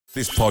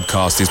This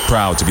podcast is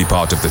proud to be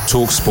part of the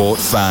TalkSport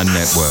Fan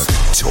Network.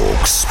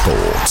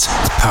 TalkSport.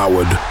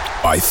 Powered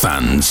by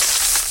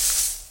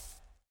fans.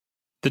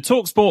 The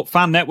TalkSport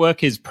Fan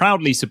Network is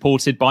proudly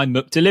supported by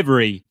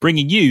McDelivery,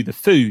 bringing you the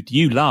food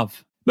you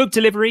love.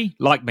 McDelivery,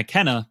 like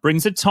McKenna,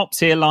 brings a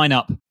top-tier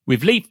lineup.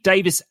 With Leif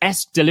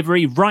Davis-esque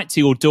delivery right to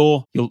your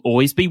door, you'll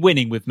always be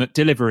winning with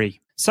McDelivery.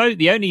 So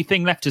the only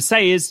thing left to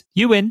say is,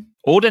 you win.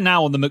 Order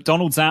now on the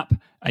McDonald's app,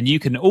 and you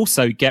can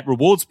also get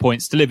rewards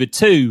points delivered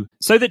too,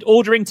 so that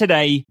ordering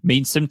today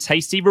means some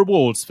tasty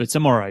rewards for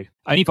tomorrow.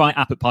 Only via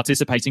app at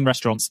participating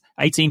restaurants.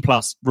 18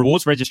 plus.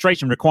 Rewards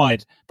registration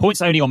required.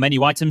 Points only on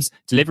menu items.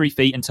 Delivery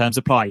fee and terms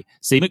apply.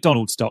 See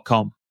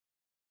mcdonalds.com.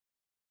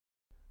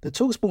 The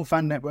TalkSport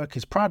Fan Network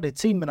is proudly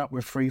teaming up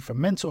with Free for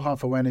Mental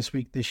Health Awareness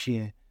Week this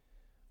year.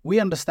 We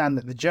understand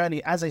that the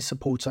journey as a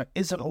supporter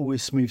isn't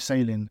always smooth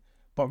sailing,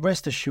 but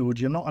rest assured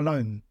you're not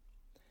alone.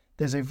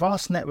 There's a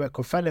vast network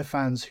of fellow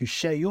fans who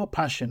share your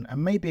passion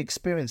and may be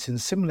experiencing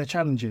similar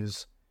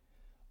challenges.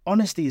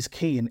 Honesty is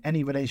key in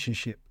any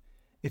relationship.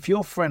 If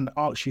your friend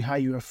asks you how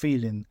you are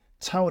feeling,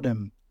 tell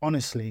them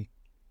honestly.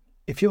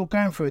 If you're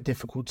going through a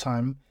difficult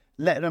time,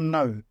 let them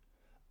know.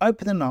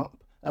 Opening up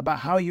about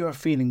how you are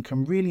feeling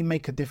can really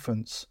make a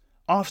difference.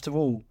 After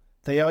all,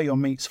 they are your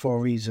mates for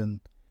a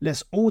reason.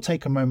 Let's all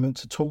take a moment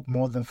to talk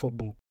more than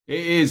football.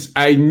 It is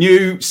a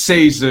new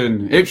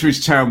season.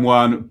 Ipswich Town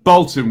won,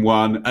 Bolton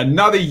won.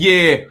 Another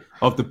year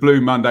of the Blue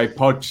Monday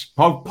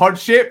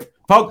podship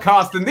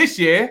podcast. And this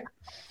year,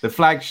 the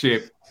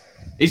flagship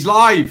is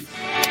live.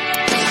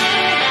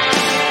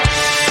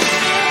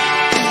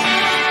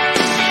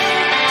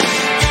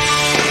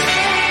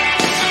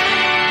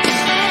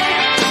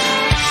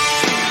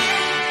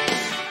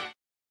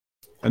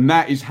 And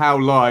that is how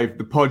live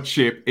the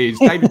podship is.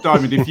 David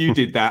Diamond, if you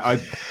did that,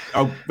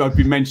 I'd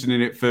be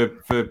mentioning it for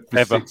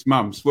 6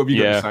 months. What have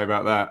you got to say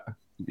about that?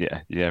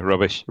 Yeah,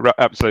 rubbish.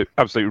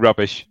 Absolute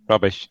rubbish.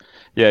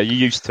 Yeah, you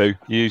used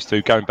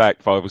to. Going back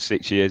 5 or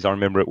 6 years, I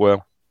remember it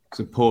well. It's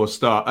a poor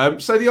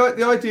start. So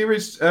the idea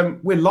is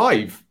we're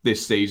live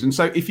this season.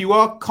 So if you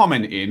are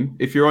commenting,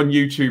 if you're on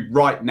YouTube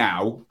right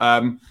now,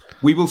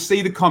 we will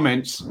see the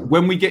comments.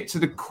 When we get to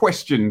the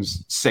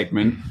questions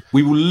segment,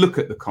 we will look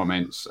at the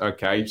comments,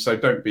 okay? So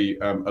don't be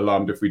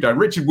alarmed if we don't.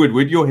 Richard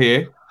Woodward, you're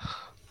here.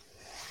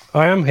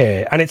 I am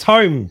here. And it's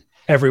home,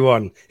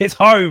 everyone. It's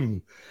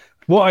home.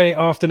 What an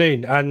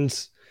afternoon.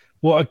 And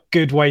what a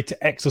good way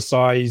to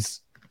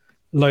exercise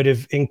a load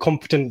of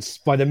incompetence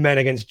by the men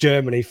against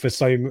Germany for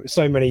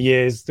so many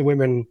years. The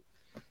women,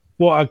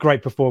 what a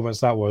great performance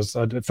that was.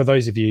 For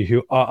those of you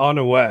who are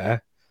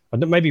unaware,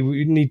 maybe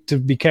we need to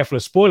be careful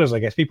of spoilers, I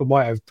guess. People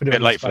might have put it a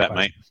bit late for that,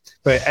 mate.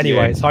 But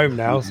anyway, It's home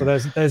now, so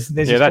there's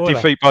that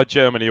defeat by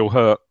Germany will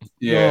hurt.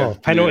 Yeah,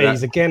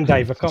 penalties again,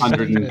 Dave. I can't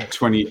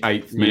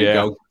 128th minute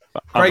goal.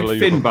 Craig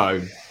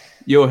Finbow,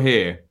 you're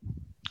here.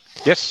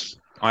 Yes,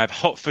 I have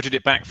hot-footed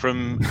it back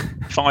from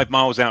 5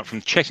 miles out from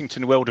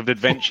Chessington World of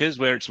Adventures,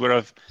 where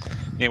I've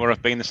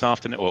been this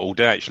afternoon, or all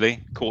day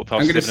actually. I'm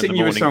going to sing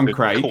you a song,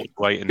 Craig.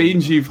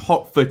 Beans, you've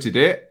hot-footed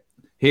it.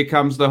 Here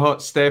comes the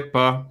hot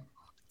stepper.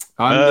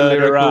 I'm the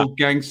lyrical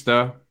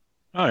gangster.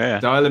 Oh, yeah.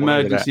 Dial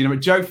emergency number.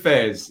 Joe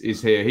Fairs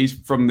is here. He's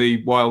from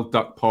the Wild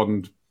Duck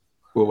Pond,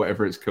 or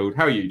whatever it's called.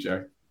 How are you,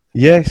 Joe?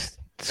 Yes,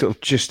 sort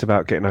of just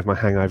about getting over my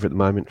hangover at the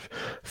moment.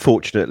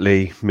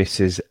 Fortunately,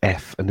 Mrs.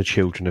 F and the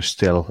children are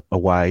still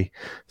away,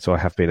 so I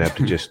have been able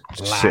to just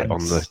sit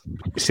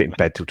in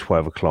bed till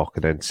 12 o'clock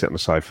and then sit on the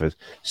sofa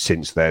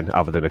since then,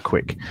 other than a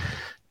quick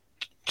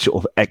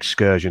sort of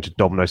excursion to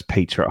Domino's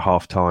Pizza at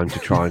half-time to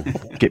try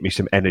and get me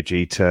some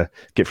energy to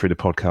get through the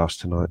podcast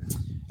tonight.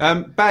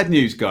 Bad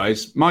news,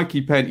 guys.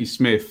 Mikey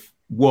Penty-Smith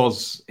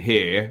was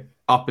here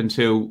up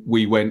until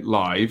we went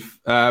live.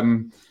 I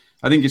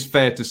think it's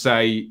fair to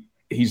say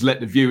he's let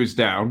the viewers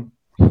down.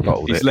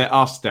 He's let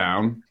us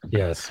down.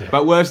 Yes. Yeah.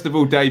 But worst of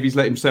all, Dave, he's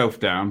let himself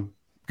down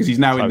because he's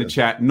now in the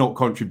chat, not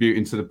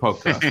contributing to the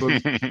podcast.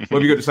 What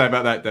have you got to say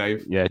about that,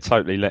 Dave? Yeah,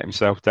 totally let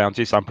himself down.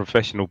 Just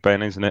unprofessional,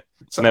 Ben, isn't it?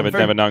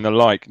 Never known the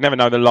like. Never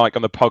known the like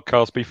on the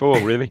podcast before,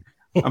 really.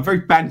 I'm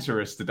very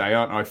banterous today,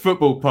 aren't I?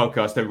 Football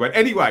podcast, everyone.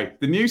 Anyway,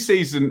 the new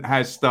season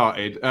has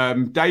started.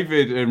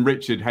 David and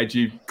Richard had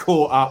you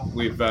caught up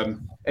with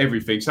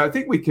everything. So I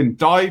think we can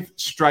dive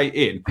straight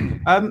in.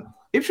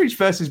 Ipswich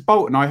versus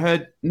Bolton. I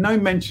heard no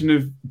mention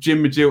of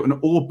Jim Magilton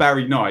or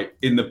Barry Knight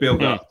in the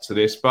build-up to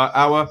this, but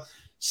our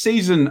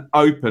season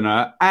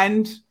opener,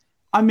 and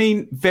I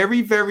mean,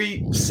 very,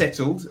 very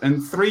settled,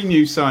 and 3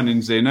 new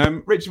signings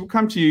in. Richard, we'll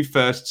come to you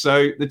first.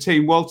 So the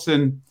team,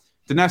 Walton,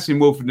 Danassian,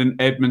 Wolford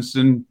and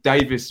Edmondson,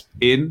 Davis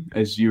in,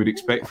 as you would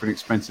expect for an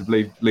expensive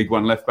League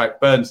One left-back,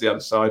 Burns the other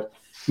side,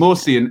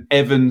 Morsey and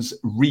Evans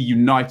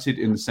reunited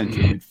in the centre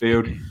of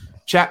midfield,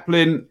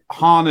 Chaplin,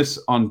 Harness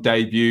on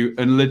debut,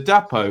 and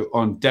Ladapo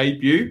on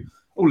debut.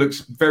 All looks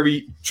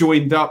very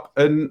joined up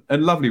and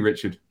lovely,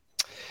 Richard.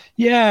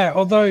 Yeah,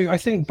 although I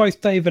think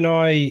both Dave and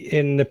I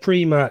in the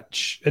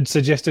pre-match had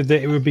suggested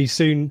that it would be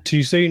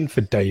too soon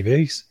for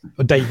Davis.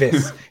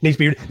 There's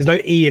no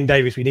E in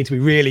Davis. We need to be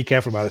really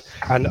careful about it.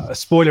 And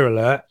spoiler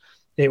alert,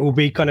 it will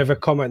be kind of a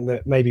comment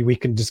that maybe we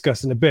can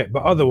discuss in a bit.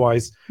 But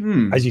otherwise,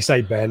 as you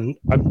say, Ben,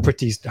 I'm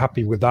pretty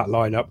happy with that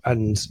lineup.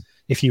 And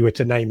if you were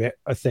to name it,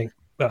 I think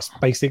that's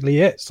basically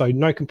it. So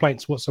no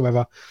complaints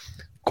whatsoever.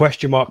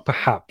 Question mark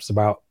perhaps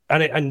about,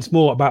 and it's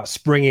more about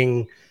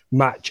springing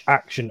match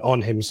action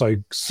on him so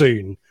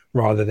soon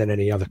rather than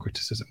any other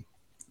criticism.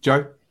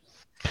 Joe?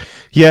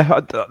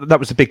 Yeah, that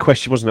was a big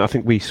question, wasn't it? I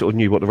think we sort of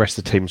knew what the rest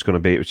of the team was going to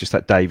be. It was just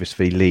that Davis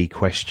v Lee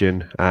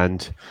question.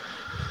 And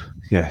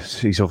yes,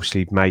 he's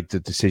obviously made the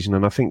decision.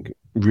 And I think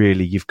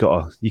really you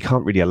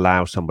can't really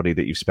allow somebody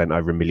that you've spent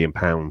over £1 million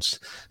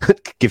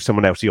give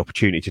someone else the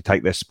opportunity to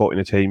take their spot in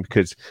a team,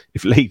 because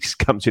if Lee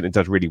comes in and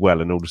does really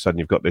well and all of a sudden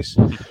you've got this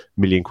 £1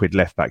 million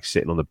left back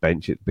sitting on the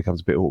bench, it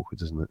becomes a bit awkward,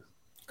 doesn't it?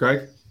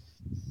 Greg?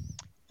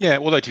 Yeah,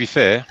 although to be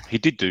fair, he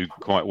did do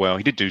quite well.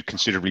 He did do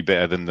considerably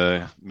better than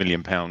the £1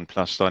 million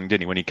plus signing,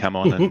 didn't he, when he came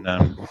on?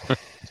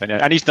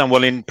 And he's done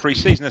well in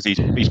pre-season.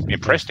 He's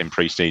impressed in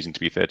pre-season, to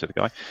be fair to the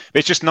guy. But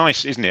it's just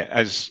nice, isn't it,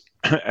 as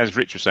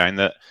Rich was saying,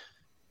 that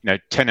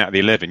 10 out of the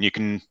 11 you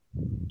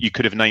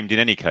could have named in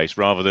any case,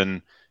 rather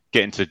than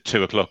getting to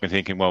 2:00 and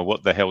thinking, well,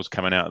 what the hell's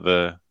coming out of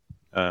the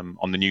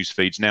on the news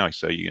feeds now?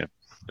 So at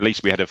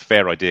least we had a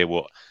fair idea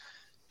what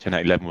 10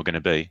 out of 11 were going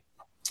to be.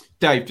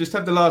 Dave, just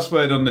have the last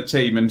word on the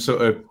team and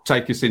sort of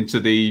take us into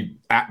the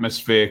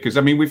atmosphere. Because,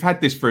 I mean, we've had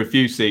this for a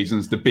few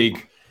seasons, the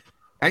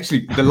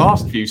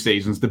last few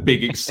seasons, the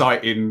big,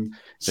 exciting,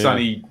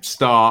 sunny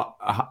start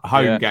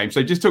home game.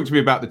 So just talk to me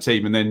about the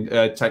team and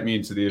then take me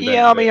into the event.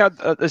 Yeah, I mean,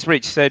 as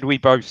Rich said, we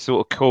both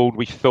sort of called.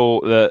 We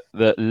thought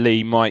that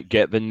Lee might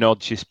get the nod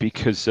just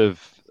because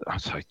of,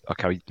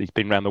 he's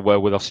been around the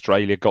world with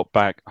Australia, got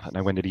back. I don't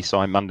know, when did he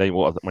sign? Monday?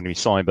 When did he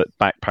sign? But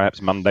back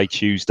perhaps Monday,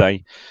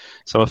 Tuesday.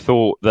 So I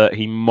thought that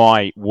he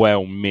might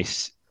well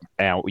miss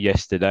out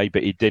yesterday,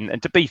 but he didn't.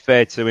 And to be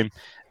fair to him,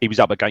 he was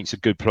up against a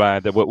good player.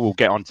 That we'll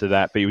get onto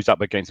that, but he was up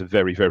against a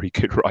very, very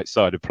good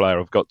right-sided player.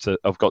 I've got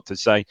to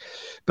say.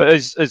 But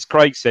as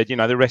Craig said,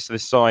 the rest of the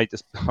side.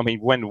 I mean,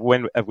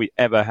 when have we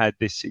ever had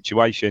this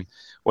situation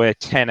where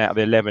 10 out of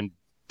 11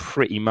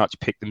 pretty much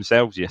picked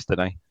themselves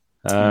yesterday?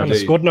 And the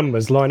squad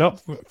numbers line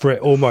up for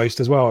it almost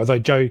as well. Although,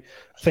 Joe,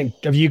 I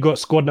think, have you got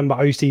squad number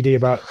OCD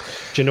about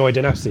Janoi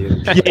Dynasty?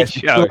 It's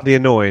slightly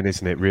annoying,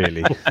 isn't it,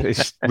 really?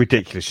 It's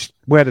ridiculous.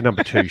 Wear the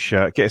number 2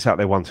 shirt, get us out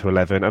there 1 to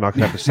 11, and I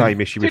can have the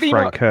same issue with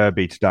Frank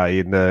Kirby today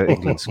in the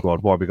England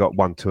squad. Why we got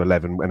 1 to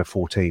 11 and a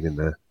 14 in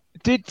there?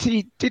 Did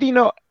he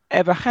not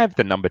ever have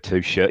the number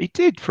 2 shirt? He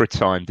did for a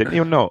time, didn't he,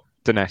 or not,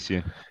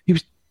 Dynasty?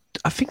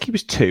 I think he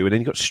was 2, and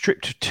then he got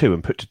stripped of 2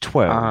 and put to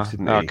 12,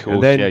 didn't he? Of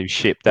course, he was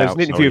shipped out. There was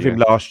an interview of him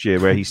last year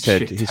where he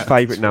said his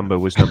favourite number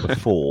was number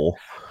 4,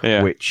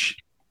 which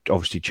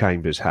obviously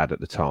Chambers had at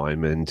the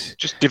time, and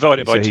just divide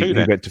it by 2. He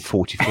went to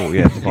 44.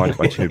 Yeah, divided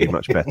by 2 would be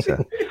much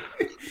better.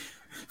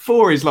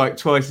 4 is like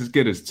twice as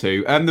good as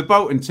 2. And the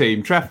Bolton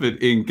team: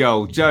 Trafford in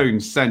goal,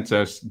 Jones,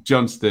 Santos,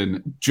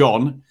 Johnston,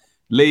 John,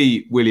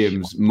 Lee,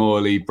 Williams,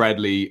 Morley,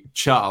 Bradley,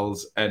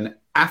 Charles, and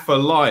Affa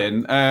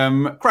Lyon.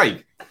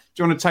 Craig,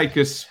 do you want to take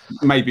us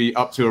maybe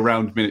up to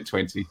around minute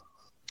 20?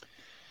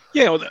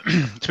 Yeah, well,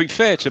 to be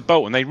fair to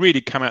Bolton, they really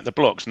come out the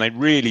blocks and they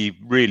really,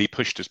 really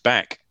pushed us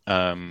back.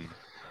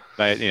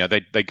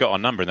 They got our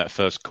number in that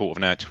first quarter of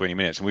an hour, 20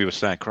 minutes, and we were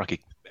saying,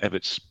 "Crikey,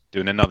 Evert's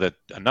doing another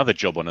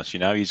job on us."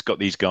 He's got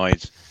these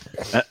guys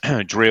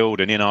drilled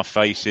and in our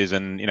faces,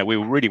 and we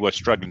really were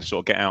struggling to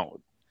sort of get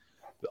out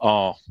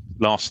our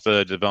last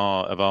third of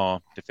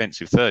our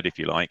defensive third, if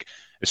you like.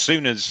 As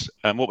soon as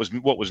what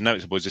was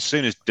noticeable is as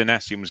soon as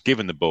Dynasty was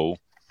given the ball,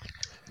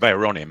 they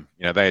were on him.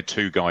 They had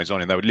 2 guys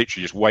on him. They were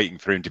literally just waiting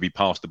for him to be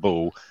passed the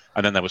ball,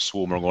 and then they were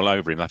swarming all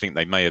over him. I think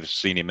they may have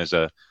seen him as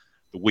the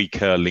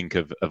weaker link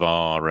of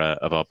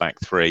our back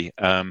 3.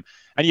 And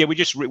yeah, we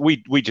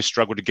just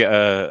struggled to get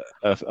a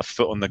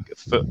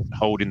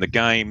foothold in the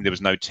game. There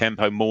was no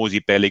tempo. Morsey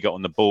barely got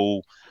on the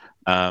ball.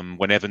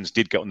 When Evans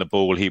did get on the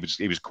ball, he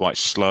was quite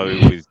slow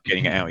with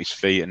getting it out his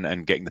feet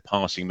and getting the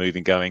passing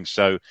moving going.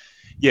 So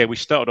yeah, we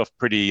started off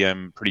pretty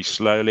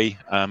slowly.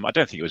 I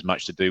don't think it was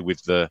much to do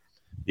with the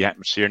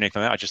atmosphere or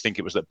anything like that. I just think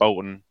it was that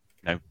Bolton,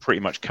 pretty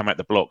much come at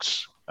the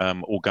blocks,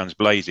 all guns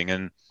blazing.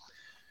 And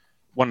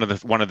one of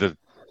the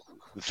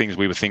things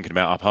we were thinking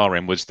about up our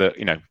end was that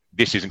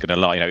this isn't going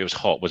to lie. It was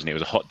hot, wasn't it? It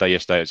was a hot day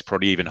yesterday. It's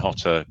probably even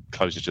hotter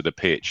closer to the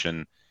pitch,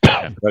 and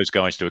for those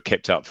guys to have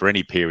kept up for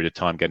any period of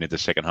time getting into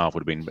the second half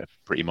would have been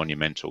pretty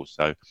monumental.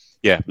 So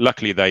yeah,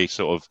 luckily they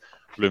sort of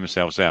blew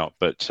themselves out.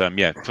 But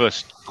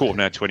first quarter of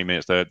an hour, 20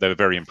 minutes, they were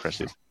very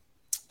impressive.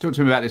 Talk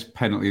to me about this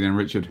penalty then,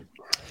 Richard.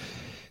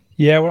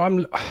 Yeah,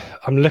 well,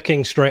 I'm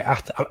looking straight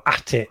up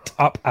at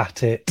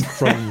it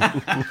from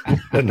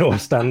the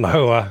North Stand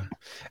lower,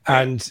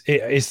 and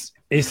it's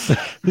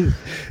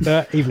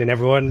evening,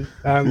 everyone.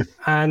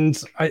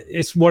 And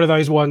it's one of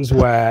those ones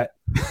where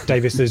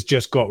Davis has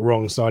just got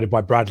wrong-sided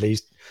by Bradley.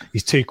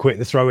 He's too quick.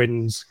 The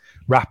throw-in's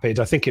rapid.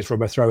 I think it's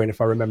from a throw-in,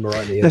 if I remember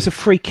rightly. There's a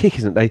free kick,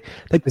 isn't they?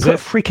 They put a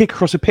free kick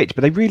across a pitch,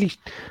 but they really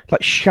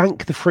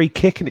shank the free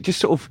kick, and it just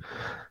sort of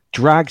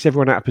drags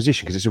everyone out of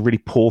position because it's a really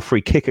poor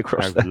free kick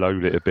across there.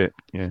 Load it a bit,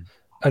 yeah.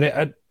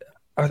 And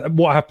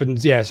what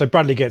happens? Yeah, so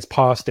Bradley gets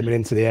past him and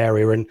into the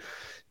area, and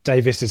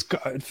Davis is,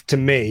 to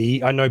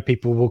me, I know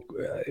people will.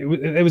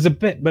 It was a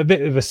bit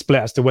of a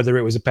split as to whether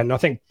it was a pen. I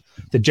think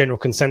the general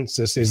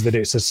consensus is that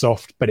it's a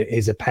soft, but it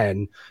is a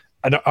pen.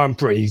 And I'm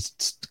pretty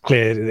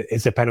clear that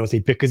it's a penalty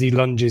because he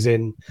lunges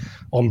in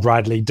on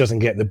Bradley, doesn't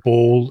get the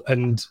ball,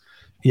 and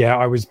yeah,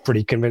 I was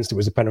pretty convinced it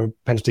was a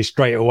penalty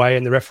straight away,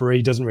 and the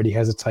referee doesn't really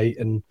hesitate.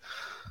 And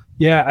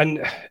yeah, and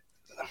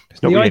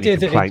there's not really any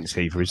complaints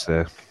either, is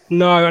there?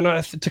 No,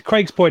 and to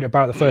Craig's point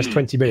about the first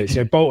 20 minutes,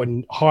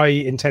 Bolton, high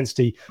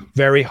intensity,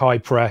 very high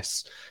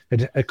press,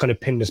 had kind of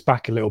pinned us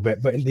back a little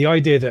bit. But the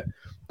idea that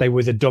they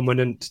were the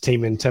dominant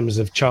team in terms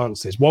of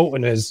chances,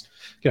 Bolton has,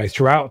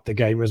 throughout the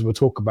game, as we'll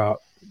talk about,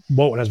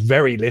 Bolton has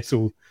very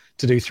little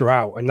to do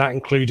throughout, and that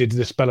included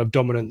the spell of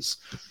dominance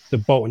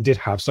that Bolton did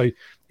have. So it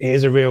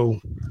is a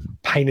real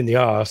pain in the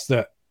arse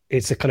that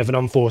it's a kind of an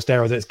unforced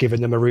error that's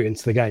given them a route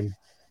into the game.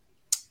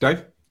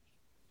 Dave?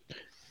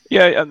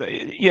 Yeah,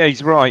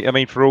 he's right. I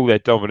mean, for all their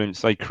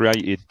dominance, they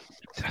created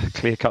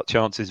clear-cut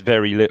chances,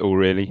 very little,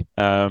 really.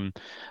 I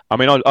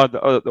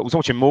was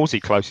watching Morsey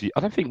closely.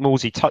 I don't think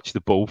Morsey touched the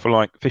ball for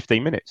like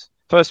 15 minutes.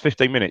 First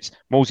 15 minutes,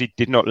 Morsey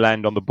did not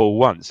land on the ball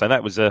once. So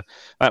that was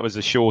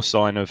a sure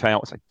sign of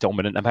how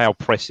dominant and how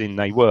pressing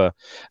they were.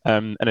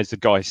 And as the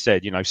guy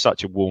said,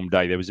 such a warm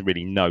day, there was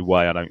really no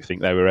way. I don't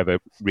think they were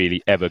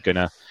ever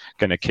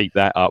gonna keep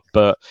that up.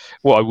 But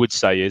what I would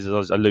say is,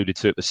 as I alluded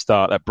to at the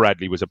start, that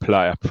Bradley was a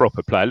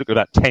proper player. Look at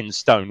that 10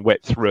 stone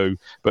wet through,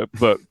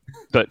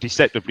 but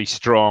deceptively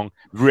strong,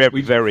 very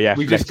athletic.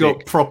 We just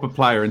got proper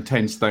player and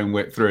 10 stone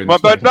wet through.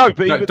 But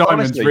Diamond's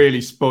honestly,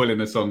 really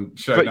spoiling us on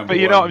show number 1. But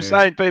you know what I'm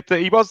saying?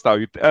 But he was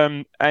though,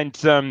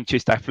 and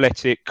just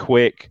athletic,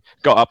 quick,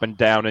 got up and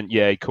down, and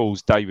he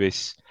calls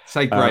Davis.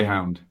 Say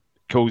greyhound.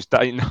 No,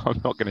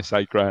 I'm not going to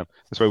say Graham.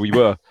 That's where we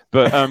were.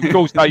 But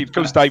calls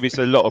Davis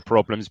a lot of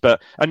problems.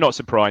 And not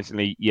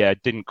surprisingly,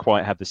 didn't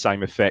quite have the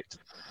same effect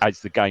as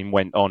the game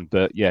went on.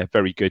 But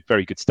very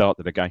good start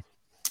to the game.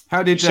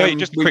 How did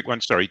just a quick one?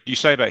 Sorry, you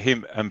say about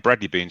him and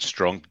Bradley being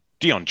strong.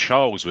 Dion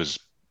Charles was.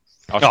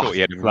 I thought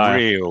he had a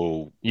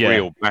real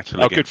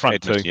battle against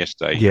Edmondson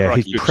yesterday. Yeah,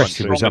 his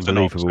pressing was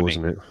unbelievable,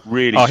 wasn't it?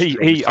 Really,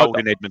 he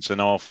holding Edmondson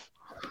off.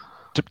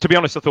 To be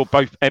honest, I thought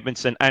both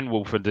Edmondson and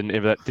Wolford didn't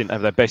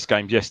have their best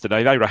games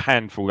yesterday. They were a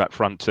handful that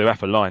front two.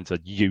 Alpha Lyon's a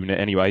unit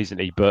anyway, isn't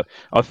he? But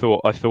I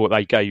thought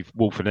they gave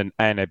Wolford and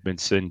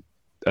Edmondson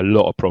a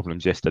lot of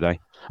problems yesterday.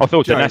 I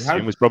thought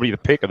Janassian was probably the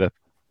pick of the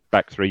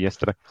back three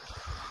yesterday.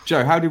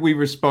 Joe, how did we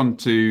respond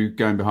to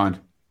going behind?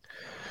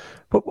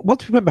 But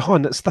once we went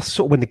behind, that's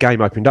sort of when the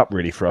game opened up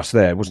really for us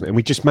there, wasn't it? And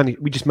we just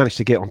managed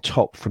to get on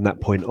top from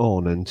that point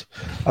on. And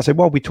I say,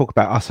 while we talk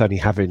about us only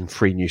having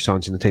 3 new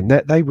signs in the team,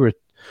 they were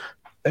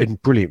in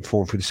brilliant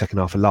form through the second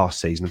half of last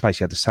season and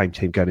basically had the same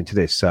team going into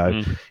this.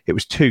 So it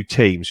was 2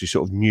 teams who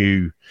sort of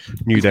knew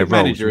their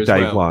roles from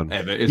day one.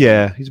 Ever,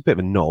 he's a bit of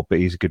a knob, but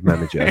he's a good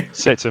manager.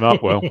 Sets him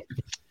up well.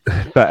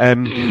 But I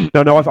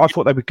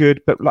thought they were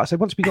good. But like I said,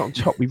 once we got on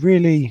top, we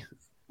really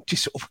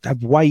just sort of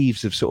have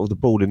waves of sort of the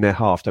ball in their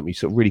half, don't we?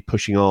 Sort of really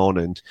pushing on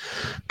and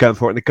going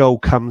for it. And the goal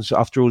comes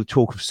after all the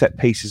talk of set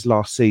pieces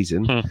last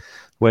season.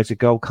 Where's the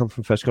goal come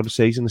from? First goal of the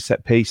season, a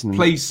set piece. And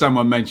please,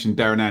 someone mention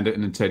Darren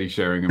Anderton and Teddy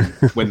Sheringham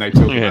when they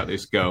talk about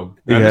this goal.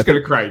 Let's go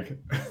to Craig.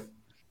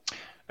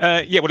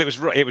 Well,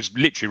 it was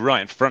literally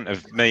right in front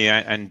of me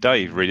and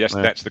Dave. Really,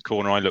 that's the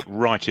corner I looked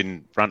right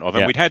in front of.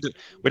 And we'd had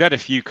a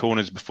few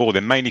corners before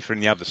then, mainly from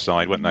the other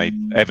side, weren't they?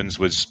 Evans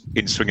was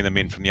swinging them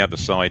in from the other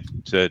side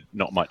to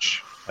not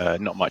much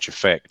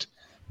effect.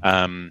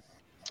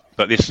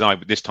 But this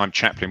time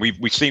Chaplin,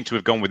 we seem to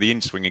have gone with the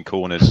in-swinging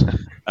corners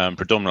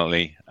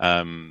predominantly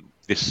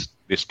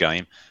this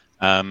game.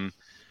 And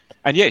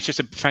it's just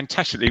a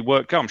fantastically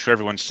worked goal. I'm sure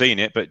everyone's seen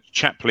it, but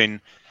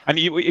Chaplin, and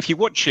if you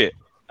watch it,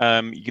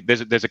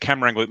 there's a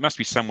camera angle. It must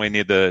be somewhere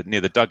near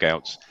the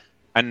dugouts,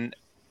 and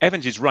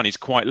Evans' run is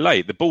quite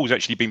late. The ball's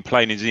actually been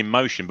playing in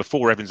motion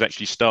before Evans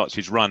actually starts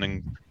his run,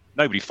 and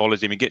nobody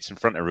follows him. He gets in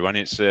front of everyone.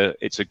 It's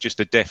just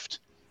a deft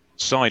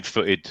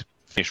side-footed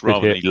finish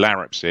rather than he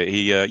larrups it.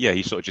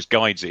 He sort of just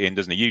guides it in,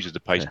 doesn't he? Uses the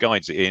pace,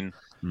 guides it in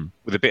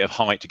with a bit of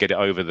height to get it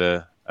over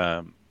the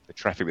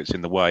traffic that's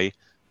in the way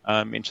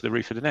into the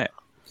roof of the net.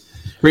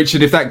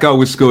 Richard, if that goal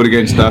was scored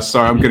against us,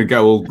 sorry, I'm going to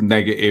go all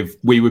negative.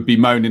 We would be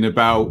moaning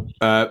about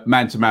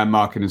man-to-man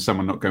marking and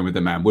someone not going with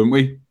the man, wouldn't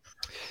we?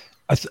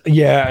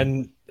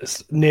 And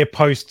near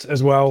post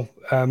as well.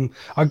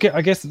 I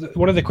guess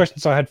one of the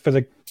questions I had for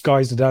the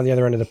guys down the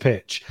other end of the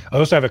pitch. I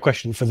also have a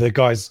question for the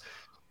guys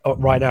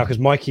right now because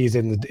Mikey is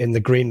in the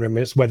green room.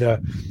 It's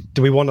whether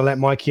do we want to let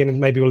Mikey in and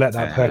maybe we'll let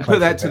that percolate. Put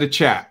that to the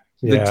chat.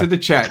 To the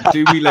chat.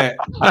 Do we let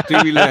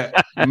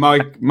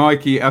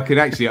Mikey? I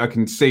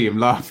can see him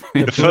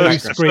laughing. The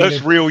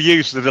first real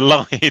use of the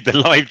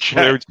live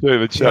chat. Put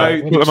him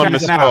on the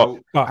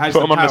spot. Has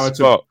the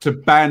power to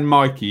ban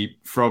Mikey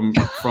from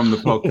the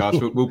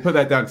podcast. We'll put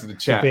that down to the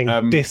chat.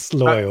 Being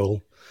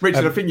disloyal.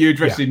 Richard, I think you're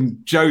addressing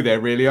Joe there,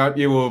 really, aren't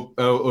you,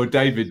 or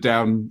David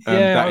down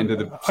that end of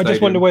the stadium? I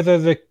just wonder whether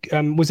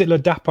was it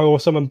Ladapo or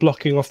someone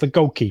blocking off the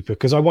goalkeeper?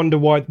 Because I wonder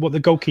what the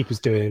goalkeeper's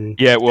doing.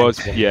 Yeah, it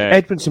was. Yeah,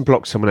 Edmondson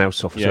blocked someone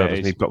else off as well,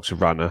 doesn't he? Blocks a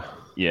runner.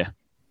 Yeah.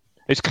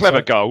 It's a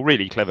clever goal,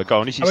 really clever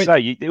goal. And as you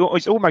say,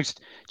 it's almost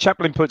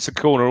Chaplin puts the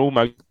corner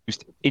almost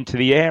into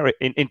the area,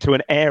 into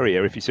an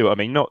area, if you see what I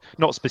mean. Not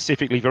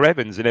specifically for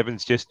Evans, and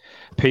Evans just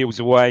peels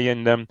away.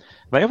 And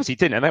they obviously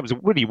didn't, and that was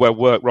really well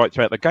worked right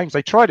throughout the games.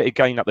 They tried it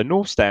again up the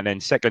North Stand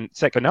end, second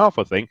half,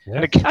 I think,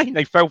 and again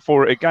they fell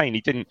for it again.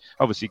 He didn't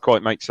obviously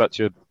quite make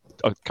such a.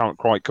 I can't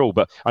quite call,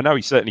 but I know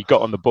he certainly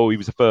got on the ball. He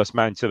was the first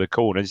man to the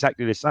corner,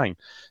 exactly the same.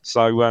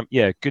 So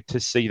good to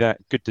see that.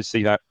 Good to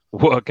see that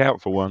work out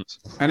for once.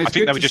 And I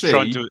think they were just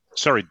trying to.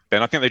 Sorry,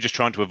 Ben. I think they're just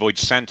trying to avoid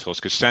Santos,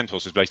 because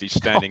Santos is basically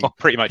standing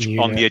pretty much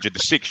on the edge of the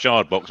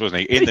 6-yard box,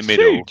 wasn't he? In the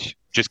middle, huge.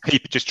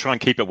 Just try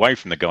and keep away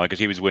from the guy, because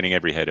he was winning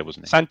every header,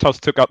 wasn't he? Santos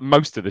took up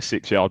most of the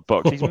 6-yard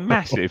box. He's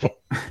massive.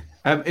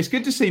 It's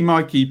good to see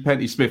Mikey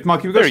Penty-Smith.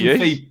 Mikey,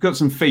 we've got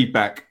some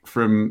feedback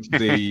from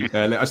the.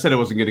 I said I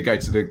wasn't going to go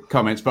to the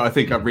comments, but I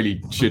think I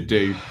really should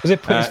do. Was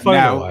it put his phone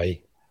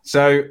away?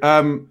 So,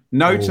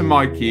 no to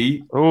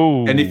Mikey.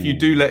 Ooh. And if you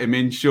do let him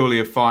in, surely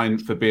a fine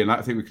for being that.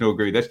 I think we can all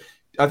agree with this.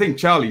 I think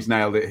Charlie's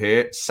nailed it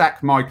here.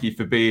 Sack Mikey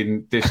for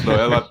being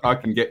disloyal. I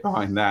can get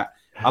behind that.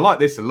 I like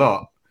this a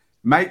lot.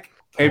 Make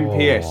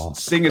MPS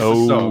sing us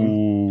a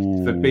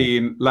song for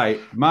being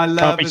late. My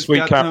love has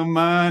got no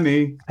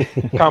money.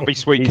 Can't be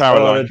Sweet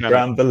Caroline.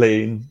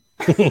 Trampoline.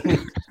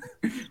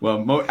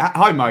 Well,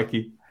 hi,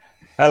 Mikey.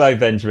 Hello,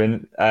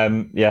 Benjamin.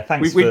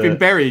 Thanks. We've been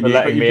buried. For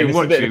letting me in. It's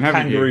watching, a bit of a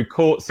kangaroo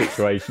court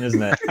situation,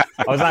 isn't it?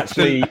 I was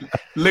actually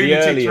the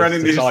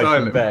earliest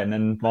aside from Ben,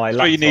 and my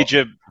laptop. So you need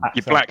your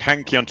black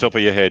hanky on top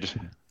of your head.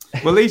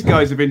 Well, these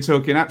guys have been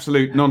talking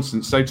absolute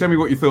nonsense. So tell me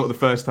what you thought of the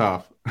first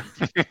half.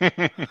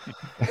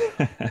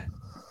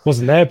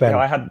 Wasn't there, Ben?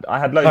 Yeah, I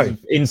had loads of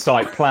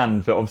insight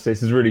planned, but obviously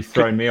this has really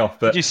thrown me off.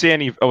 But did you see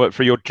any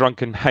for your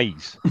drunken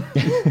haze?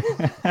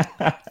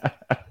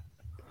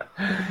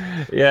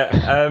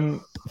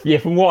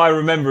 From what I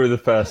remember of the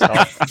first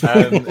half,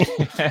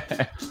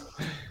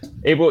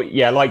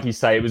 like you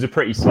say, it was a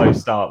pretty slow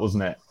start,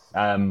 wasn't it?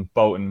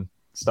 Bolton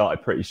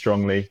started pretty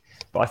strongly,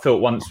 but I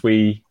thought once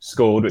we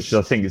scored, which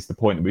I think is the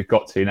point that we've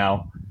got to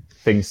now,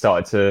 things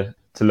started to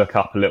look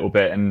up a little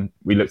bit, and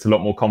we looked a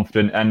lot more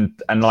confident.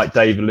 And like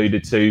Dave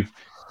alluded to,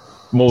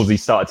 Morsey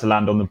started to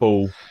land on the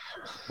ball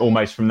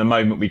almost from the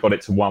moment we got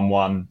it to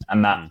 1-1,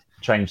 and that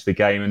changed the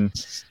game. And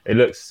it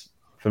looks,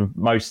 for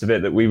most of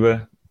it, that we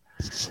were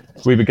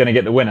going to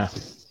get the winner.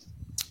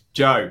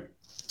 Joe,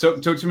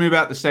 talk to me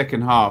about the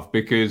second half,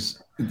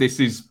 because this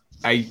is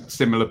a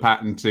similar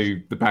pattern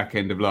to the back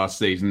end of last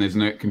season,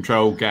 isn't it?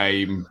 Control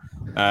game.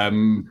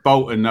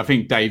 Bolton, I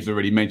think Dave's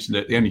already mentioned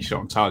that the only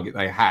shot on target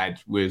they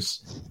had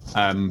was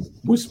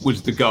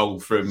the goal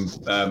from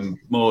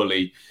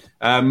Morley.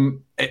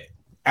 Am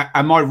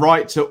I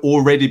right to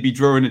already be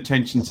drawing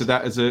attention to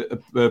that as a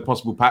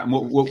possible pattern?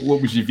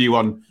 What was your view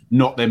on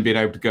not then being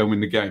able to go and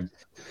win the game?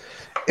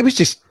 It was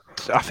just,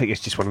 I think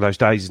it's just one of those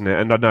days, isn't it?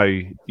 And I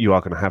know you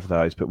are going to have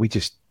those, but we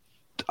just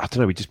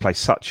play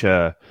such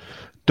a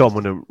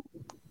dominant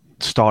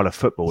style of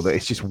football that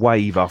it's just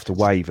wave after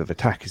wave of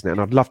attack, isn't it? And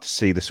I'd love to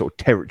see the sort of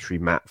territory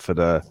map for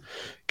the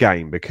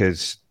game,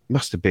 because it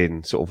must have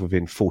been sort of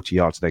within 40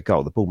 yards of their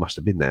goal. The ball must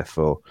have been there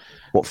for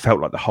what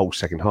felt like the whole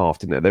second half,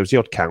 didn't it? There was the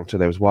odd counter.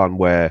 There was one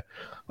where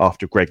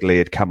after Greg Lee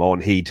had come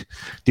on, he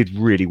did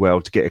really well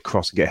to get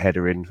across and get a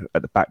header in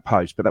at the back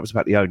post, but that was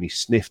about the only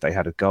sniff they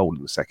had a goal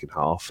in the second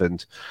half.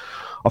 And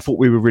I thought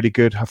we were really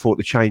good. I thought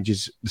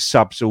the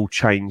subs all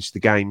changed the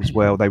game as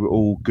well. They were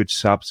all good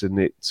subs, and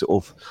it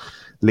sort of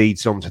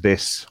leads on to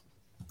this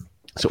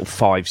sort of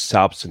 5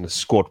 subs and the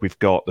squad we've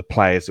got, the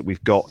players that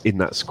we've got in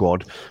that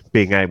squad,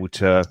 being able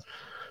to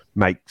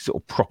make sort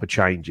of proper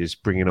changes,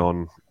 bringing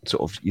on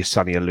sort of your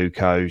Sonny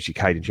Aluko's, your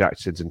Caden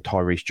Jacksons and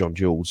Tyrese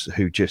John-Jules,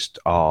 who just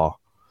are,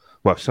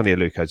 well, Sonny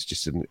Aluko's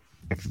just a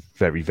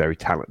very, very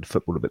talented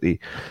footballer, but the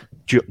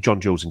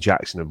John-Jules and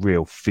Jackson are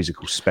real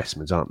physical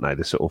specimens, aren't they?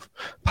 The sort of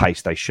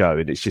pace they show,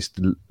 and it's just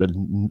the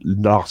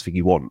last thing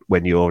you want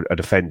when you're a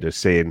defender,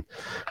 seeing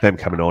them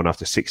coming on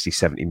after 60,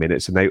 70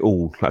 minutes, and they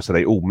all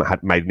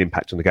had made an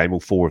impact on the game. All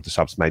 4 of the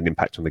subs made an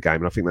impact on the game,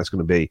 and I think that's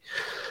going to be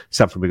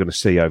something we're going to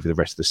see over the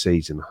rest of the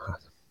season.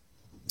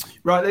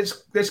 Right,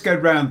 let's go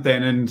round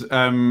then, and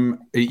I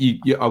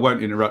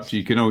won't interrupt you.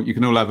 You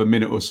can all have a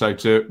minute or so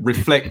to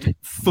reflect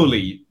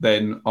fully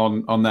then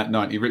on that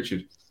 90.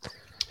 Richard.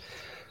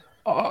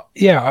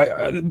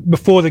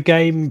 Before the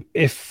game,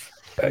 if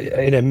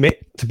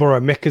to borrow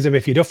a Mickism,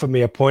 if you'd offered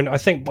me a point, I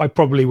think I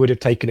probably would have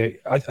taken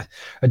it.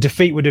 A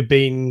defeat would have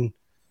been,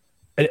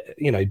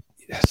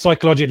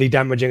 psychologically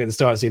damaging at the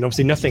start of the season.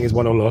 Obviously, nothing is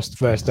won or lost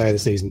first day of the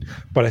season,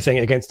 but I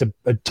think against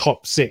a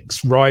top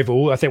 6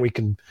 rival, I think we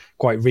can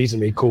quite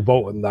reasonably call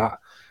Bolton that.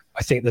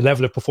 I think the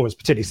level of performance,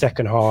 particularly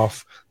second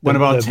half. One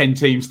of our 10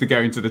 teams to go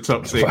into the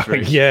top 6.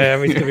 Really. Yeah,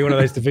 I mean, it's going to be one of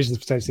those divisions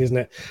potentially, isn't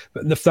it?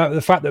 But the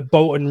fact that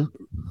Bolton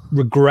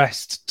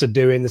regressed to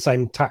doing the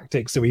same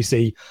tactics that we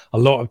see a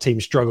lot of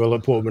teams struggle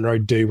at Portman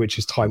Road do, which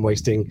is time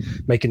wasting,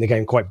 making the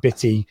game quite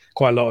bitty,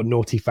 quite a lot of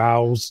naughty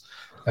fouls.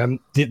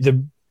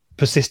 The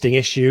persisting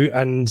issue,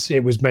 and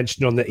it was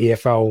mentioned on the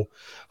EFL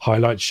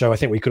highlights show, I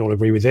think we can all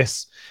agree with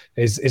this,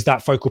 is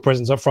that focal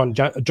presence up front.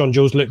 John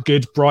Jules looked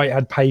good, bright,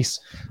 had pace,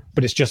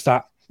 but it's just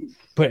that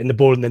putting the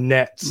ball in the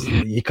net,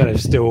 you kind of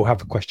still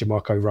have a question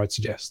mark over, I'd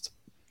suggest.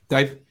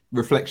 Dave,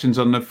 reflections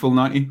on the full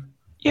 90?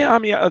 Yeah, I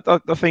mean, I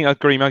think I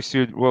agree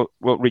mostly with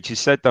what Richie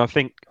said. I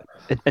think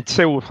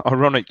until,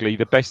 ironically,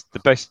 the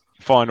best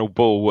final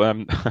ball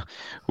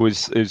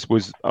was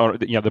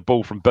the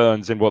ball from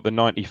Burns in the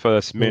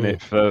 91st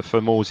minute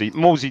for Morsey.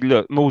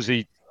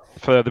 Morsey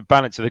for the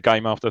balance of the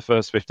game after the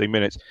first 15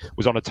 minutes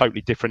was on a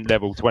totally different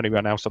level to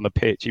anyone else on the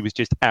pitch. He was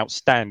just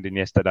outstanding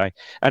yesterday,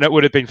 and it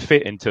would have been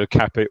fitting to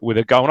cap it with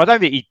a goal. And I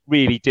don't think he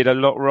really did a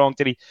lot wrong.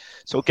 Did he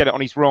sort of get it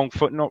on his wrong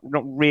foot? Not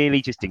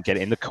really. Just didn't get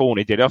it in the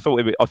corner, did he?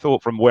 I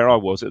thought from where I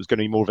was, it was going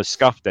to be more of a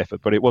scuffed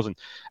effort, but it wasn't.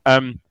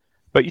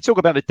 But you talk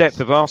about the depth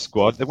of our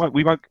squad.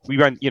 We won't.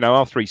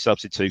 Our 3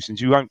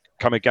 substitutions. We won't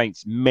come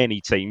against many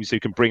teams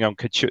who can bring on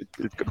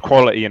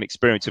quality and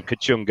experience of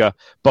Kachunga,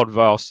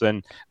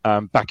 Bodvarsson,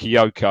 and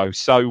Bakayoko.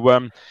 So,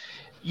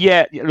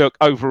 look,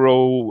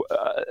 overall,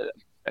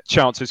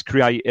 chances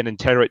created and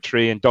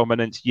territory and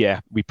dominance.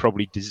 Yeah, we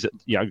probably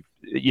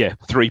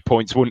 3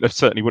 points wouldn't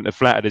have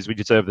flattered us. We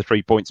deserve the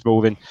 3 points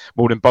more than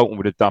Bolton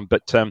would have done.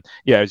 But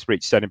as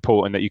Rich said,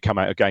 important that you come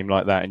out a game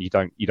like that and you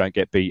don't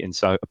get beaten.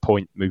 So a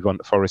point, move on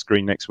to Forest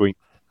Green next week.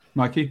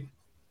 Mikey?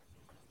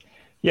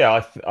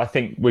 Yeah, I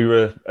think we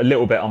were a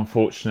little bit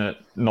unfortunate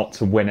not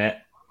to win it.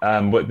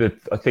 But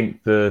I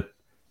think the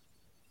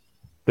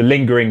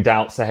lingering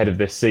doubts ahead of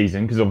this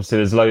season, because obviously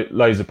there's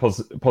loads of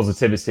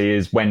positivity,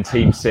 is when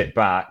teams sit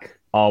back,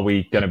 are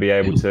we going to be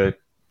able to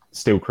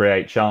still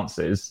create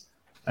chances?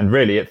 And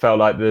really, it felt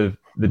like the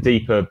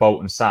deeper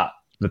Bolton sat,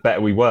 the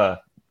better we were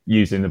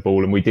using the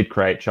ball, and we did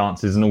create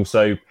chances. And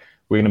also,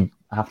 we're going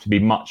to have to be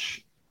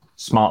much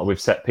smarter with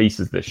set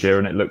pieces this year,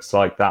 and it looks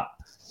like that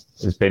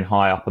has been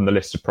high up on the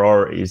list of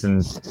priorities.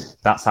 And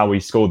that's how we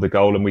scored the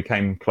goal, and we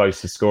came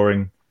close to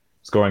scoring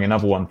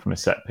another one from a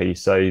set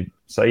piece. So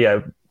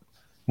yeah,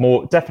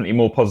 definitely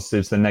more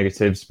positives than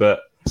negatives.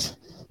 But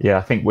yeah,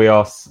 I think we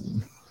are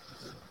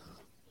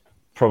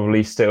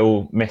probably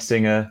still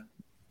missing a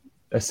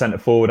centre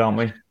forward, aren't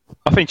we?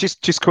 I think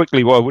just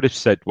quickly, what I would have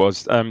said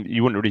was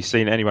you wouldn't really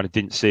seen anyone who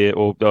didn't see it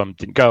or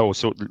didn't go or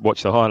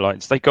watch the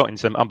highlights. They got in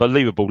some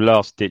unbelievable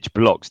last-ditch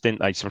blocks,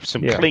 didn't they? Some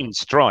clean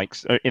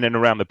strikes in and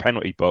around the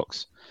penalty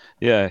box.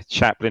 Yeah,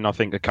 Chaplin, I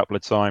think, a couple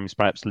of times,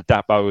 perhaps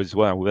Ladapo as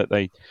well. That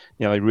they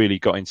really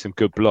got in some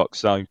good blocks.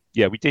 So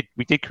yeah, we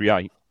did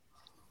create.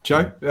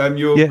 Joe,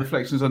 your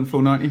reflections on the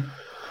full 90? Well,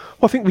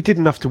 I think we did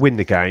enough to win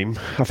the game.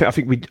 I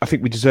think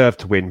we deserved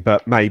to win,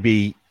 but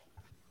maybe.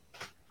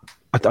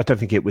 I don't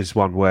think it was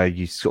one where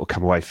you sort of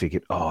come away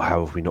thinking, "Oh,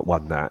 how have we not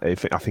won that?"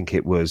 I think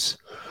it was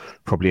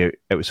probably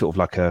it was sort of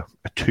like a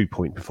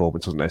 2-point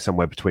performance, wasn't there?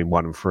 Somewhere between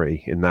 1 and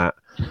 3. In that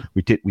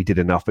we did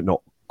enough, but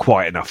not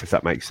quite enough, if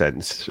that makes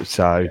sense.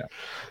 So,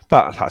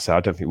 but like I say, I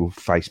don't think we'll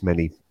face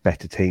many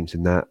better teams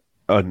in that.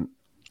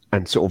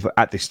 And sort of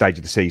at this stage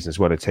of the season as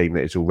well, a team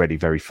that is already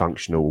very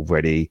functional,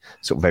 already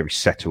sort of very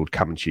settled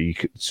coming to you.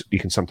 You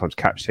can sometimes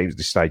catch teams at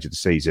this stage of the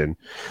season,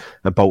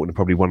 and Bolton are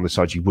probably one of the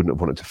sides you wouldn't have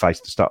wanted to face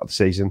at the start of the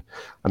season.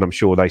 And I'm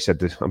sure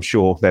I'm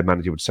sure their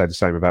manager would say the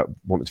same about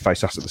wanting to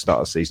face us at the start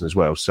of the season as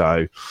well.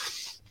 So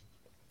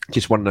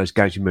just one of those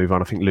games you move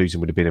on. I think losing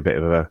would have been a bit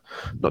of a,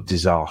 not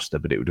disaster,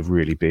 but it would have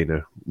really been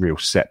a real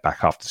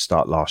setback after the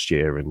start last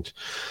year. And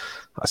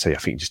I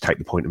think you just take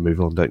the point and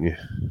move on, don't you?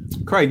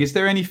 Craig, is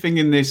there anything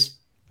in this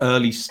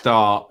early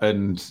start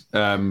and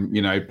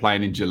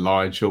playing in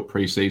July and short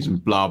pre-season,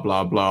 blah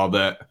blah blah,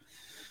 that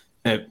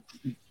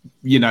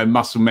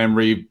muscle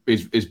memory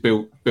is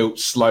built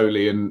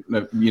slowly, and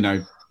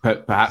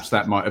perhaps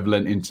that might have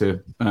lent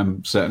into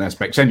certain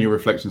aspects? And your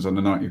reflections on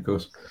the 90, of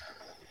course.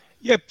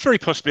 Yeah, very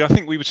possibly. I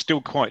think we were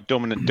still quite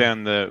dominant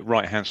down the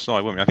right-hand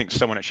side, weren't we? I think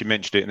someone actually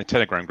mentioned it in the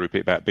Telegram group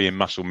about being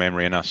muscle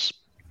memory and us,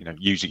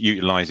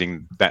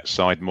 utilising that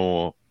side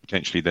more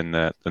potentially than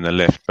the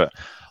left. But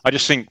I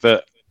just think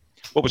that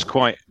what was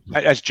quite,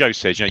 as Joe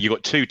says, you've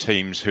got 2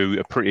 teams who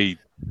are pretty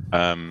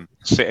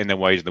set in their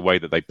ways in the way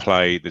that they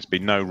play. There's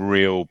been no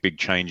real big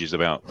changes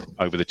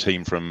over the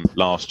team from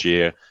last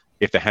year.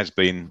 If there has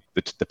been,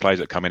 the players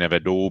that come in have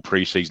had all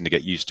pre-season to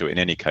get used to it in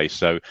any case.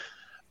 So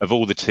of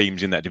all the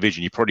teams in that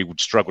division, you probably would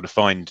struggle to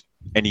find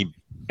any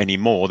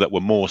more that were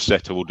more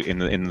settled in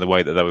the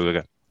way that they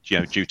were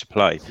due to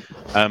play.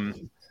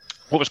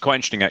 What was quite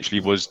interesting actually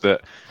was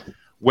that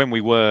when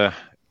we were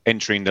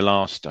entering the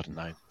last,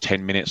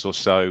 10 minutes or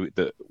so,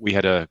 that we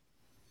had and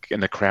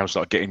the crowd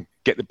started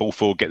get the ball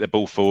forward.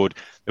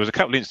 There was a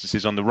couple of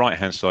instances on the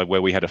right-hand side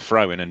where we had a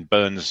throw in, and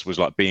Burns was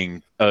like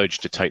being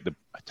urged to take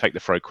the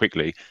throw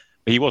quickly.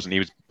 But he wasn't. He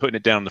was putting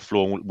it down on the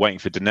floor, waiting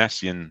for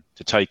Donasian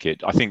to take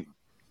it. I think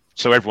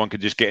so everyone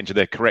could just get into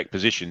their correct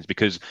positions,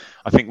 because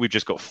I think we've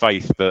just got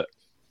faith that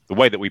the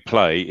way that we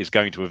play is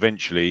going to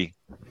eventually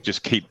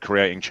just keep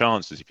creating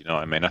chances, if you know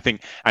what I mean. I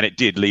think, and it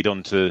did lead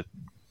on to,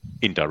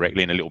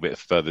 indirectly in a little bit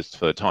further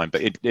time,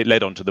 but it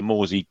led on to the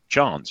Morsey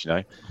chance,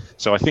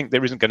 So I think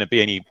there isn't going to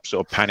be any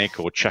sort of panic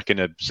or chucking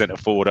a centre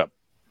forward up.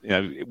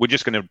 We're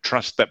just going to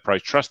trust that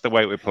approach, trust the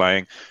way we're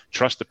playing,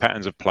 trust the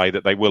patterns of play,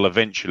 that they will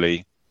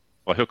eventually,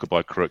 by hook or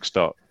by crook,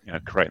 start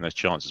creating those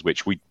chances,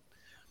 which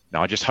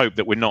I just hope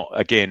that we're not,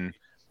 again,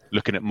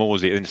 looking at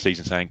Morsey at the end of the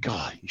season saying,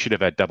 God, he should have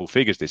had double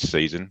figures this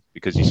season,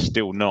 because he's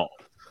still not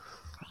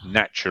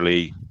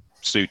naturally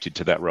suited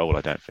to that role,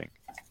 I don't think.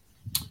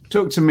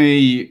 Talk to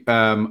me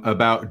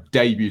about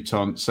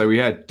debutants. So we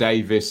had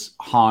Davis,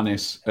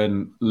 Harness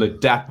and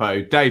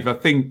Ladapo. Dave, I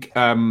think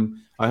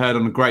I heard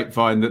on the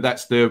grapevine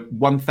that's the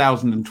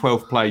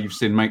 1,012th player you've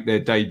seen make their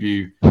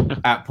debut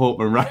at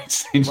Portman Road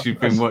since you've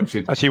been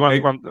watching. Actually,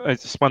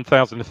 it's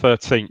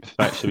 1,013th,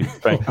 actually.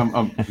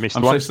 I'm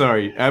so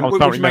sorry.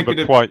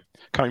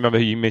 Can't remember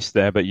who you missed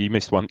there, but you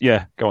missed one.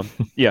 Yeah, go on.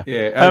 Yeah,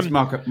 it's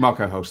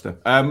Marco Holster.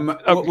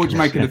 What would you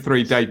make of the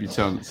three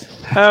debutants?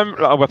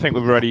 I think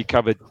we've already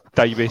covered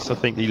Davis. I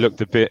think he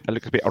looked a bit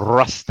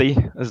rusty,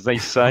 as they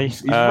say.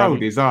 He's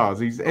rolled his R's.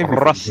 He's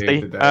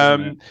rusty.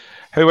 Today,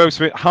 who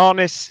else?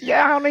 Harness.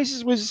 Yeah,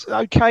 Harness was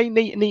okay,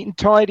 neat and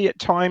tidy at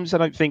times. I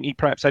don't think he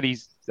perhaps had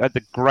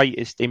the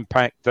greatest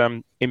impact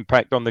on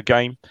the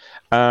game.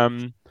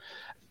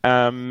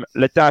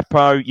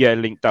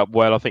 Ladapo, linked up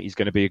well. I think he's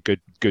going to be a good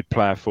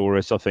player for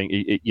us. I think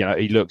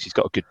he's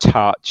got a good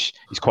touch.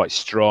 He's quite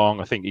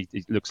strong. I think he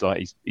looks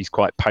like he's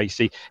quite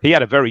pacey. He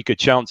had a very good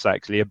chance,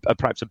 actually,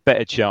 perhaps a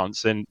better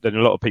chance than a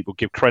lot of people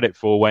give credit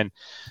for, when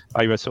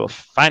they were sort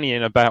of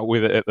fannying about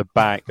with it at the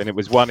back, and it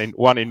was one in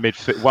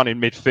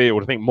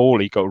midfield. I think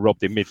Morley got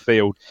robbed in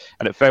midfield,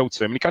 and it fell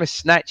to him. And he kind of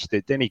snatched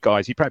it, didn't he,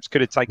 guys? He perhaps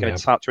could have taken a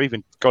touch, or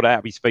even got out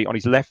of his feet on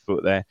his left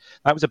foot there.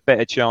 That was a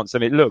better chance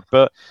than it looked.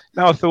 But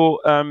no, I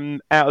thought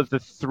out of the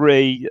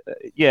three,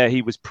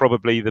 he was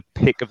probably the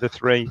pick of the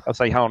three. I'll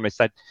say Harness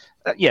had,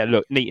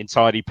 neat and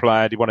tidy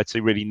player. He wanted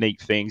to really neat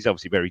things.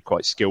 Obviously,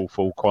 quite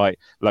skillful, quite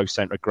low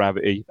centre of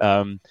gravity.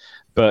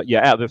 But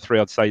out of the three,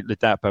 I'd say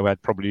Ladapo had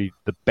probably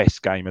the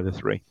best game of the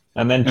three.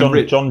 And then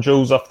John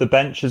Jules off the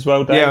bench as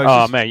well, Dave.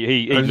 Yeah,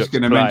 he I was just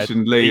going to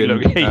mention Lee.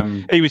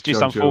 He was just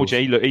John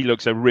unfortunate. Jules. He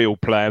looks a real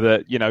player.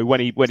 That when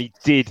he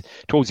did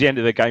towards the end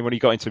of the game, when he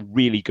got into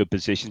really good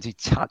positions, his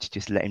touch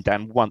just let him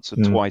down once or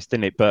twice,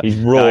 didn't it? But he's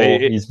raw.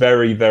 He's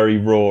very, very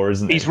raw,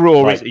 isn't he? He's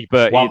raw, isn't he?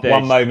 But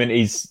one moment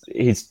he's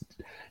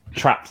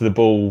trapped the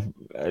ball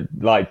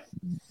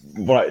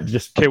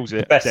just kills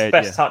it.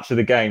 Best touch of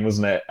the game,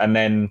 wasn't it? And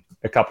then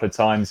a couple of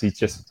times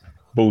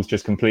ball's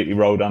just completely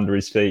rolled under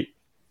his feet.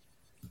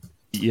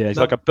 Yeah, it's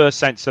like a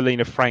Bersant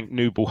Selena Frank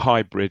Nubel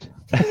hybrid.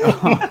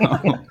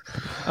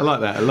 I like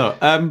that a lot.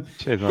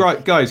 Cheers,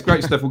 right, guys,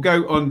 great stuff. We'll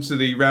go on to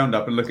the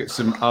roundup and look at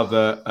some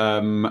other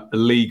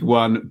League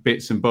One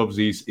bits and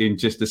bobsies in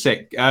just a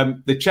sec.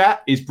 The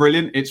chat is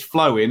brilliant. It's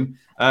flowing.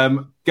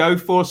 Go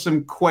for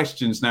some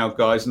questions now,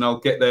 guys, and I'll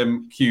get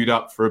them queued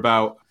up for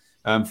about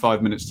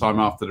 5 minutes' time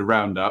after the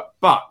roundup.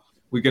 But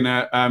we're going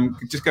to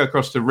just go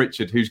across to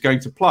Richard, who's going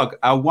to plug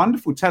our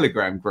wonderful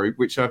Telegram group,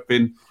 which I've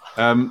been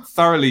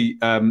thoroughly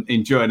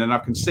enjoying, and I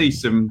can see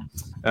some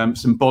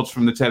bods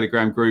from the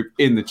Telegram group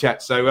in the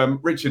chat. So,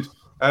 Richard,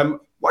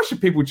 why should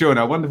people join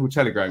our wonderful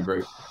Telegram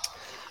group?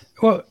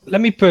 Well,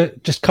 let me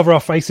just cover our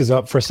faces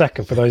up for a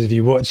second for those of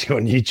you watching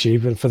on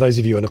YouTube, and for those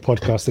of you on a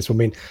podcast, this will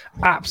mean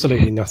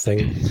absolutely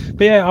nothing.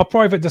 But our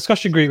private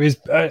discussion group is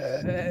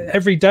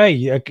every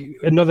day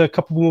another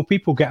couple more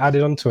people get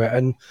added onto it,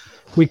 and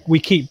we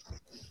keep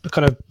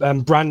kind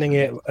of branding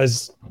it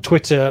as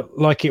Twitter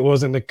like it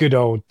was in the good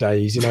old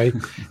days,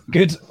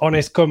 good,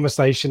 honest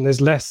conversation.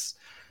 There's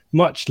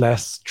much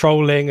less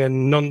trolling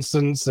and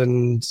nonsense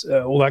and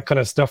all that kind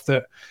of stuff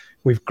that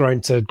we've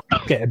grown to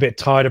get a bit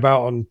tired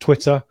about on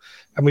Twitter.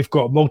 And we've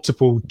got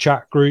multiple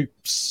chat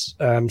groups,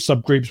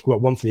 subgroups. We've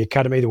got one for the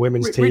academy, the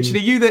women's team. Richard, are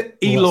you the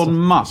Elon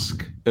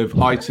Musk of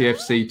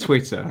ITFC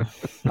Twitter?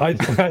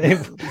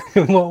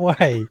 In what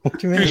way? What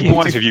do you mean? Whose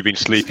wife have you been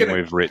sleeping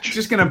with, Rich?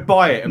 Just going to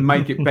buy it and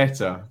make it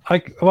better.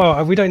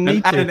 We don't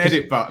need to. Add an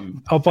edit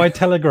button. I'll buy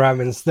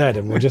Telegram instead,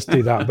 and we'll just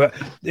do that. But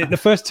the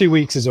first 2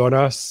 weeks is on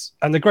us.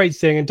 And the great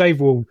thing, and Dave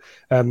will,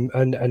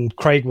 and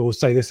Craig will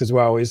say this as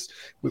well, is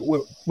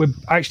we're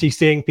actually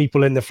seeing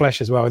people in the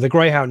flesh as well. The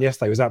Greyhound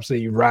yesterday was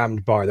absolutely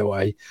rammed, by the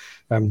way.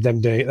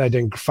 They're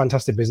doing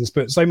fantastic business,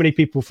 but so many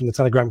people from the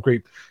Telegram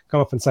group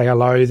come up and say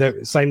hello.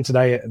 Same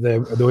today at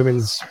the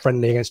women's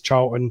friendly against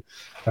Charlton.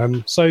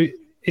 So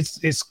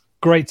it's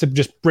great to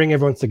just bring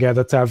everyone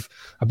together to have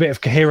a bit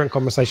of coherent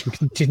conversation,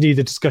 continue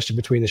the discussion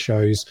between the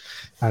shows,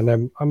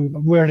 and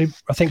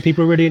I think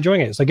people are really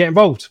enjoying it. So get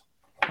involved.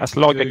 That's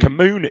like a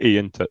community,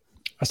 isn't it?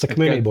 That's a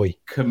community boy.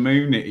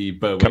 Community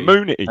boy.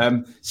 Community.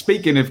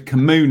 Speaking of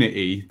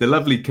community, the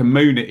lovely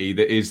community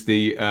that is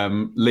the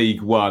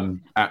League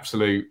One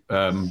absolute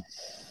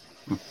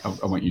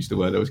I won't use the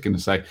word I was going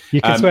to say.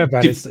 You can swear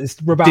about it. It's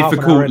about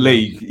difficult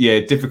league. Yeah,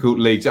 difficult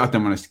leagues. I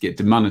don't want us to get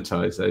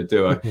demonetised, though,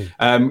 do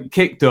I?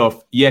 Kicked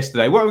off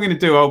yesterday. What I'm going to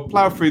do, I'll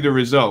plough through the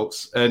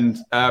results, and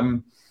I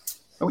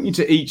want you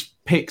to each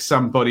pick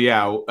somebody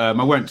out. I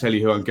won't tell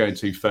you who I'm going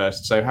to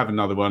first, so have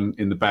another one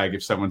in the bag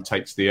if someone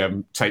takes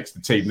the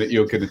team that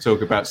you're going to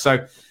talk about.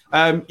 So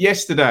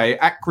yesterday,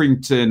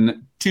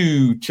 Accrington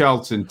 2,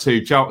 Charlton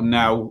 2. Charlton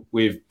now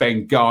with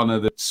Ben Garner,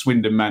 the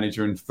Swindon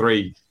manager, and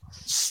 3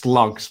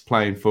 slugs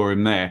playing for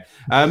him there.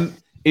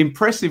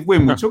 Impressive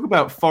win. We'll talk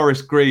about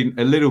Forest Green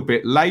a little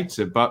bit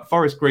later, but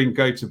Forest Green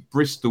go to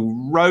Bristol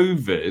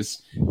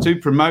Rovers, 2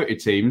 promoted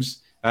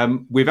teams,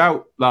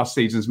 without last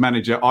season's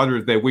manager, either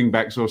of their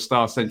wing-backs or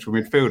star central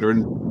midfielder,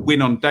 and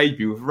win on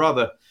debut with a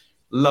rather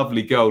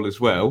lovely goal as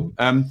well.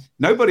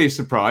 Nobody is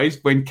surprised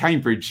when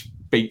Cambridge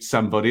beat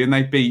somebody, and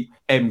they beat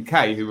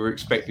MK, who were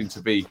expecting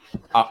to be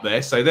up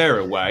there, so they're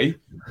away.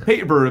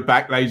 Peterborough are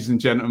back, ladies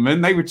and gentlemen.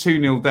 They were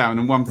 2-0 down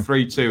and won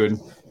 3-2, and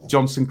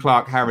Johnson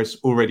Clark-Harris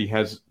already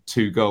has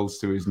 2 goals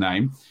to his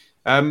name.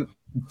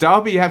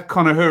 Derby have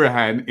Conor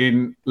Hourihane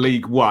in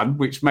League One,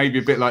 which may be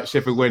a bit like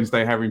Sheffield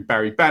Wednesday having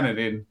Barry Bannon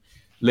in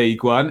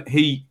League One.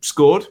 He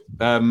scored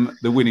the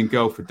winning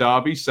goal for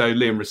Derby, so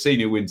Liam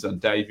Rossini wins on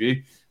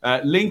debut.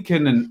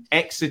 Lincoln and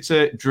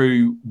Exeter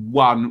drew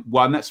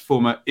 1-1. That's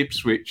former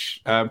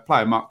Ipswich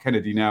player Mark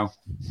Kennedy now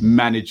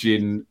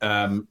managing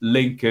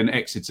Lincoln.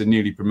 Exeter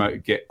newly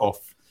promoted get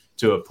off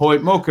to a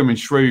point. Morecambe and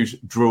Shrews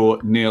draw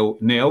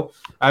 0-0.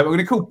 We're going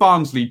to call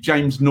Barnsley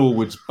James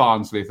Norwood's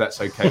Barnsley, if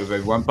that's okay with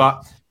everyone.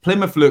 But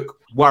Plymouth look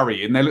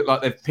worrying. They look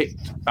like they've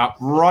picked up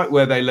right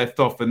where they left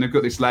off, and they've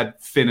got this lad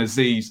Finn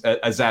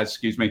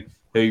Azaz,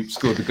 who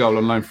scored the goal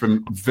on loan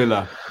from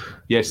Villa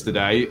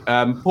yesterday.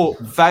 Port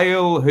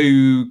Vale,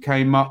 who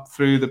came up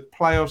through the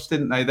playoffs,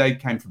 didn't they? They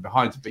came from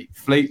behind to beat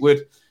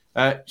Fleetwood.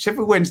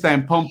 Sheffield Wednesday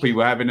and Pompey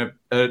were having a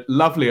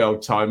lovely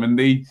old time, and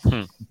the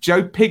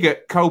Joe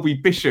Pigott, Colby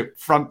Bishop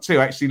front 2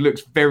 actually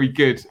looks very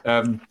good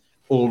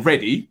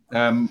already.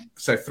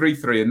 So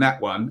 3-3 in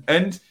that one.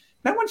 And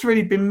no one's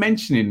really been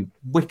mentioning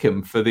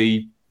Wickham for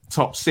the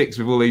top 6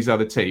 with all these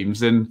other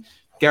teams. And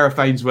Gareth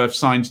Ainsworth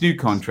signs new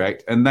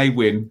contract, and they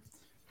win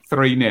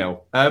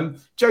 3-0.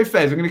 Joe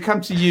Fez, I'm going to come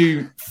to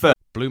you first.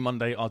 Blue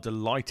Monday are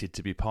delighted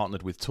to be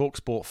partnered with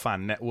TalkSport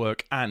Fan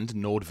Network and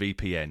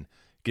NordVPN,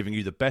 giving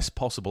you the best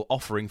possible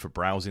offering for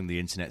browsing the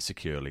internet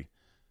securely.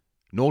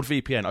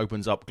 NordVPN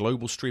opens up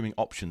global streaming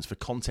options for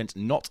content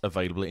not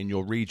available in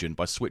your region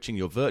by switching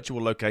your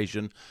virtual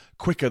location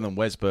quicker than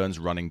Wes Burns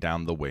running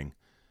down the wing.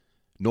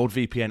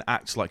 NordVPN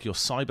acts like your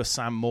cyber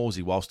Sam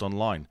Morsey whilst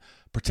online,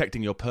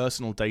 protecting your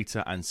personal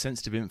data and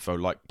sensitive info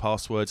like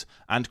passwords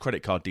and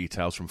credit card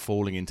details from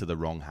falling into the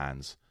wrong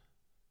hands.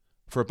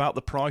 For about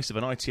the price of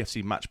an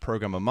ITFC match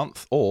program a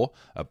month or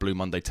a Blue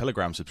Monday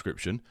Telegram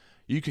subscription,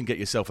 you can get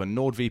yourself a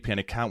NordVPN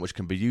account which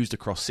can be used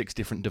across 6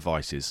 different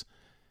devices.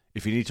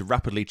 If you need to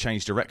rapidly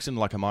change direction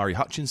like Amari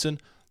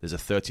Hutchinson, there's a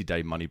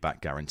 30-day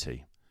money-back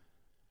guarantee.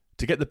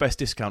 To get the best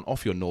discount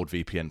off your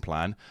NordVPN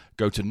plan,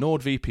 go to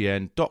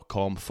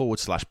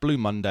nordvpn.com/Blue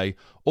Monday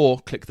or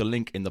click the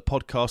link in the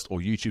podcast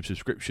or YouTube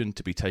subscription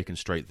to be taken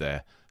straight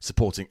there,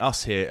 supporting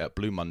us here at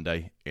Blue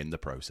Monday in the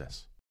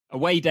process.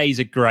 Away days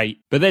are great,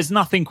 but there's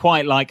nothing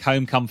quite like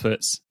home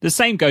comforts. The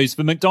same goes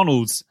for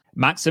McDonald's.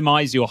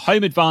 Maximise your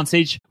home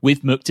advantage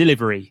with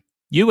McDelivery.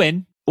 You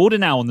in? Order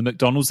now on the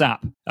McDonald's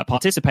app. At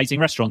participating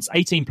restaurants,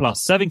 18+,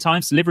 serving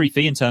times, delivery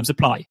fee and terms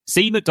apply.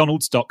 See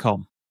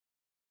mcdonalds.com.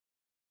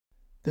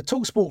 The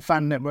TalkSport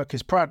Fan Network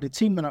is proudly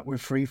teaming up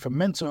with Free for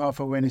Mental Health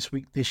Awareness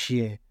Week this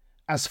year.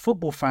 As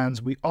football fans,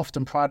 we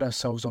often pride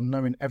ourselves on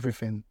knowing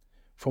everything,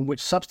 from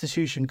which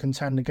substitution can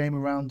turn the game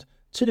around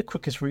to the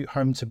quickest route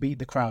home to beat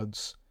the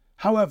crowds.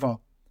 However,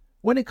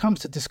 when it comes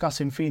to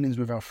discussing feelings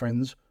with our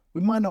friends,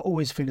 we might not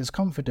always feel as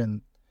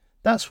confident.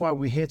 That's why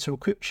we're here to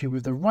equip you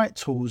with the right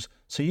tools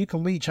so you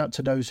can reach out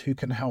to those who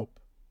can help.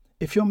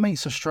 If your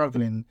mates are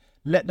struggling,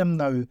 let them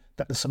know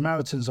that the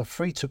Samaritans are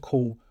free to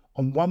call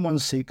on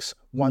 116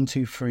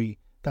 123.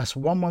 That's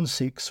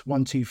 116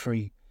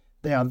 123.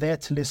 They are there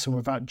to listen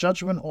without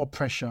judgment or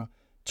pressure,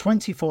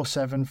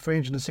 24/7,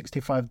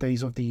 365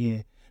 days of the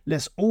year.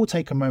 Let's all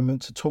take a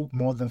moment to talk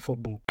more than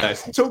football.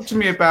 Talk to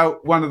me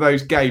about one of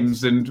those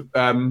games and,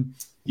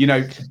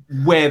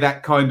 where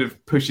that kind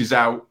of pushes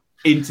out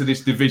into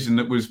this division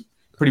that was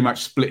pretty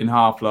much split in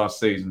half last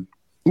season.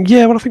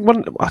 Yeah, well, I think one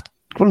of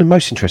the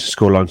most interesting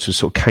scorelines was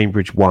sort of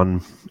Cambridge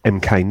 1,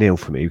 MK 0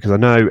 for me, because I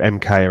know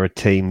MK are a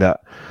team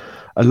that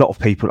a lot of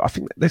people, I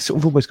think they've sort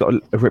of always got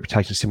a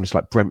reputation similar to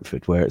like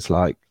Brentford, where it's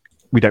like,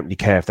 we don't really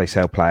care if they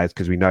sell players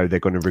because we know they're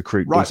going to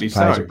recruit decent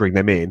players and bring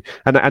them in.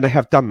 And they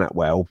have done that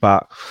well,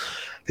 but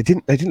they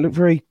didn't look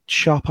very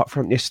sharp up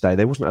front yesterday.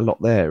 There wasn't a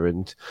lot there.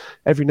 And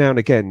every now and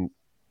again,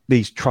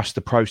 these trust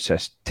the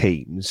process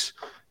teams,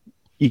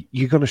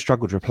 you're going to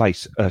struggle to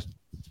replace a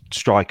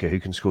striker who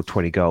can score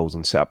 20 goals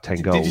and set up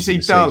 10 goals. Did you see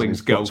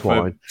Darling's goal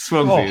for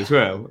Swansea as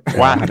well?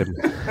 Wow.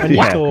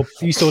 And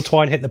you saw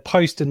Twine hit the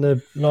post in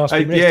the last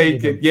few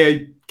minutes.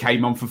 He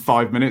came on for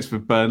 5 minutes for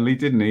Burnley,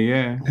 didn't he?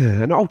 Yeah.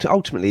 And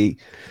ultimately,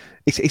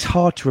 it's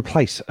hard to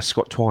replace a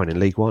Scott Twine in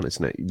League One,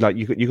 isn't it? Like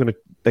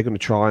they're gonna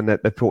try, and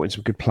they've brought in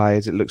some good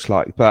players. It looks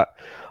like, but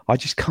I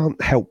just can't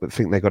help but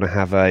think they're going to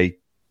have a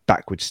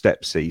backward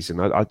step season.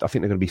 I think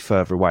they're going to be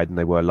further away than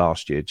they were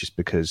last year, just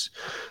because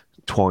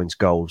Twine's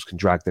goals can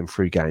drag them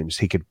through games.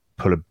 He could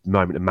pull a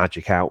moment of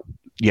magic out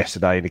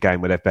yesterday in a game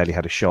where they've barely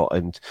had a shot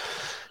and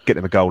get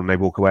them a goal, and they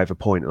walk away with a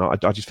point. And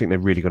I just think they're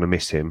really going to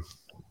miss him.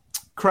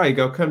 Craig,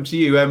 I'll come to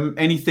you.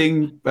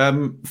 Anything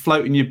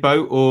floating your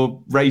boat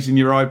or raising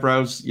your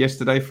eyebrows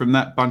yesterday from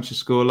that bunch of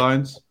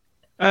scorelines?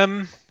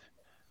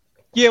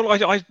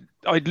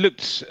 I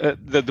looked at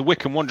the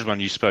Wycombe Wanderers one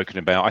you've spoken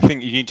about. I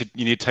think you need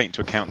to take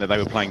into account that they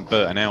were playing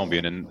Burton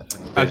Albion, and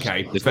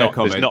there's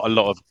not a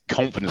lot of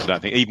confidence. I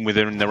don't think, even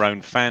within their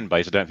own fan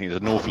base, I don't think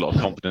there's an awful lot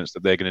of confidence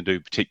that they're going to do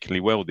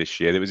particularly well this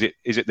year. Is it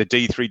the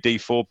D3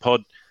 D4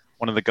 pod?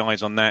 One of the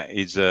guys on that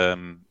is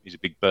he's a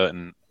big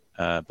Burton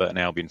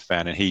Albion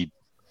fan, and he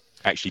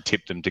actually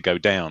tipped them to go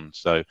down.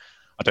 So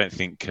I don't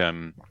think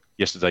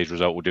yesterday's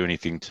result will do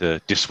anything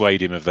to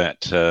dissuade him of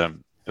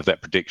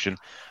that prediction.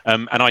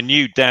 And I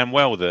knew damn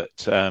well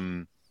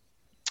that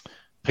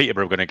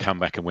Peterborough were going to come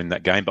back and win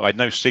that game, but I had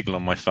no signal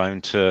on my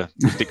phone to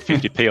stick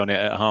 50p on it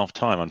at half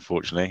time,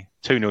 unfortunately.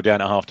 2-0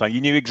 down at half time.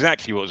 You knew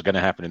exactly what was going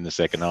to happen in the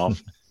second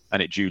half,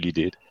 and it duly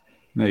did.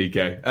 There you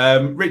go.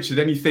 Richard,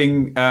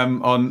 anything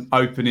on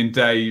opening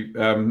day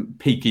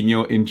piquing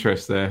your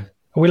interest there?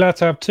 Are we allowed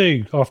to have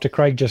two after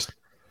Craig just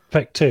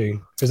picked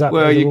two? Is that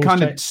you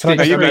kind of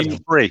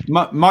stitch?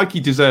 Mikey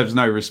deserves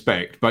no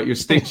respect, but you're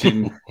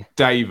stitching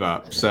Dave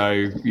up.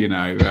 So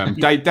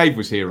Dave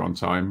was here on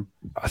time.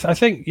 I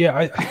think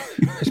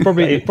it's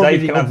probably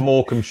Dave can have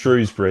Morecambe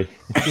Shrewsbury.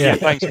 Yeah,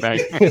 thanks,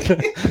 mate.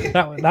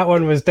 that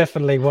one was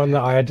definitely one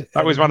that I had.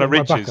 That was one of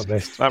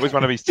Rich's. That was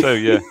one of his two.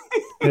 Yeah.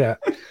 Yeah.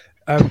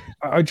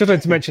 I just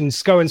wanted to mention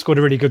Scowen scored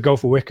a really good goal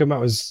for Wycombe. That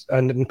was,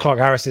 and Clark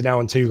Harris is now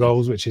on 2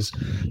 goals, which is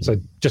so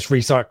just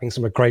recycling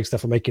some of Craig's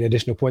stuff and making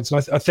additional points.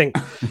 And I think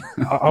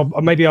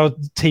I'll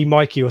team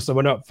Mikey or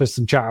someone up for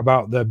some chat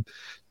about the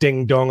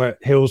ding dong at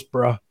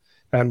Hillsborough.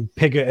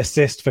 Pigott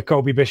assist for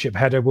Colby Bishop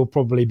header will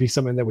probably be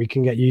something that we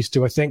can get used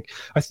to. I think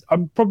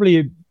I'm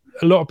probably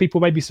a lot of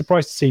people may be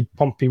surprised to see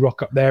Pompey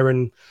rock up there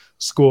and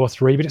score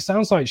 3, but it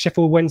sounds like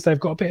Sheffield Wednesday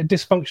have got a bit of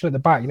dysfunction at the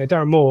back.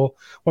 Darren Moore,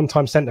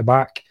 one-time centre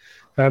back.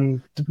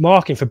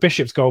 Marking for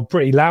Bishop's goal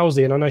pretty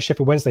lousy, and I know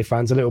Sheffield Wednesday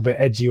fans a little bit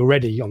edgy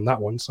already on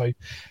that one. So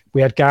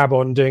we had Gab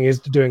on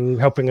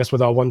helping us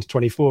with our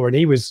 1-24, and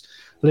he was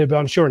a little bit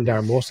unsure on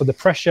Darren Moore. So the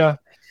pressure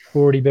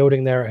already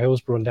building there at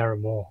Hillsborough and Darren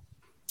Moore.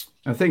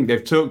 I think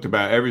they've talked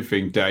about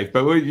everything, Dave.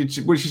 But what's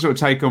your sort of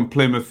take on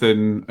Plymouth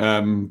and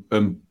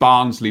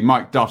Barnsley?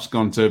 Mike Duff's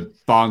gone to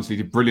Barnsley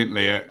did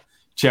brilliantly at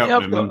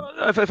Cheltenham.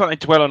 If I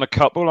dwell on a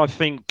couple, I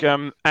think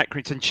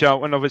Accrington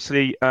Cheltenham,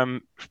 obviously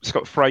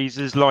Scott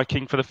Fraser's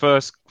liking for the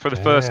first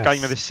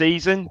game of the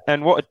season,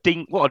 and what a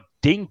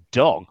ding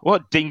dong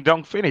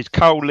finish.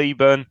 Cole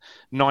Leaburn,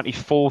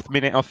 94th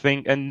minute, I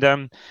think, and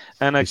a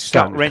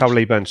gut wrench. Cole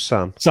Leaburn's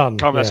son.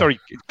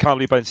 Carl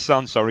Leaburn's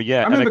son. Sorry,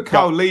 yeah. I remember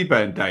Cole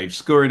Leaburn, Dave,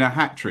 scoring a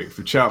hat trick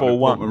for Cheltenham at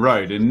Portman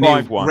Road, and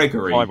Neil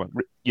Gregory. 5-1.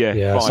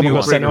 Yeah. Someone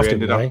got sent off,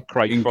 ended up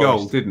in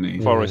goal, didn't he?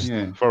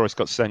 Forrest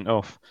got sent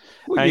off.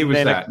 What year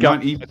was that?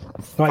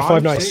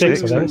 95,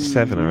 96,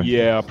 97.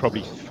 Yeah,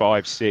 probably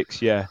 5,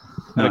 6. Yeah,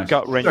 and nice. a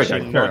gut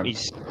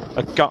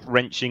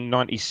wrenching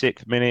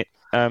 96th minute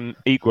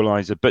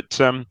equaliser. But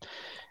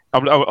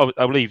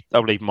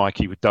I'll leave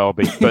Mikey with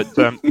Derby. But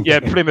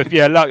Plymouth.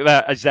 Yeah, like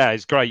that.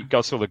 Azaz, great.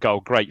 I saw the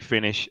goal. Great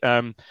finish.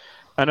 And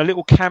a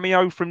little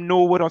cameo from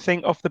Norwood, I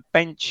think, off the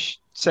bench.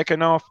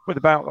 Second half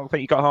with I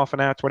think you got half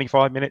an hour,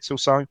 25 minutes or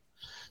so.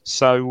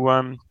 So,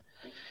 I'll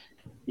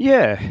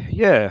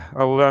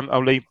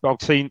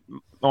team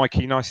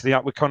Mikey nicely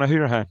up with Conor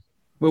Hourihane.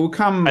 Well, we'll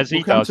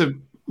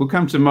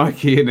come to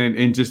Mikey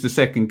in just a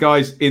second.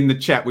 Guys, in the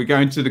chat, we're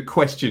going to the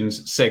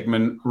questions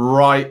segment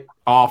right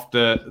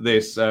after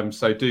this.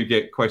 So do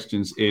get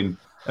questions in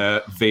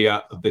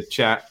via the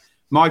chat.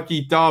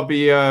 Mikey,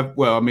 Derby,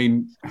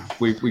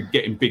 we're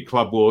getting big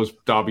club wars,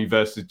 Derby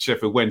versus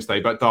Sheffield Wednesday,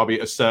 but Derby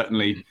are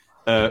certainly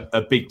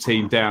a big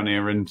team down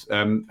here, and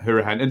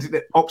Hourihane,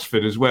 and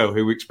Oxford as well,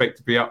 who we expect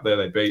to be up there,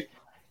 they beat.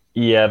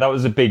 Yeah, that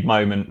was a big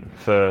moment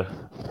for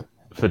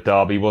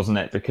Derby, wasn't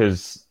it?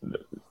 Because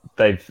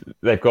they've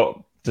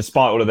got,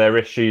 despite all of their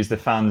issues, the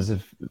fans are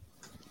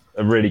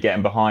really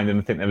getting behind them.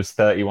 I think there was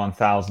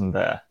 31,000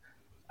 there,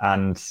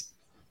 and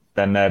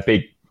then their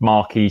big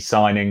marquee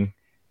signing.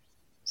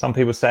 Some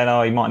people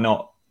saying, he might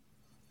not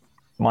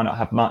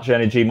have much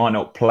energy, might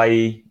not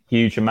play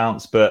huge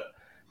amounts, but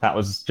that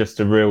was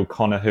just a real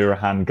Conor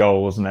Hourihane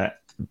goal, wasn't it?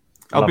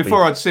 Lovely.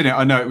 Before I'd seen it,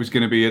 I know it was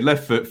going to be a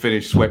left foot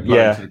finish swept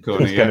low to the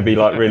corner. It's going to be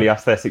really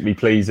aesthetically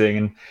pleasing.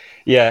 And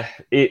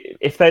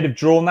if they'd have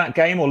drawn that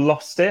game or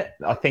lost it,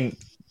 I think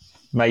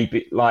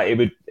maybe it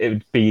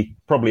would be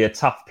probably a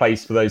tough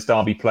place for those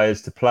Derby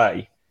players to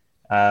play.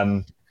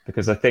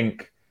 Because I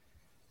think,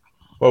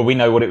 we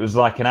know what it was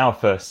like in our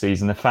first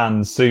season. The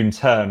fans soon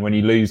turn when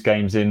you lose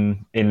games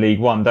in League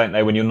One, don't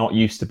they? When you're not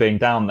used to being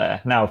down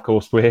there. Now, of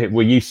course,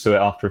 we're used to it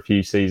after a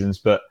few seasons,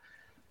 but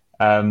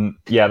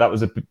Yeah, that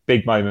was a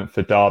big moment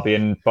for Derby,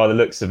 and by the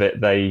looks of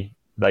it, they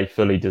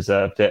fully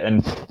deserved it.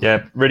 And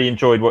yeah, really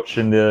enjoyed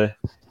watching the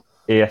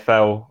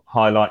EFL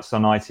highlights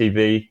on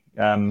ITV.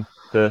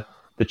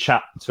 The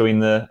chat between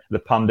the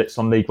pundits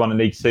on League One and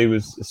League Two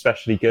was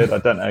especially good. I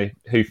don't know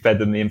who fed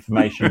them the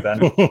information, Ben.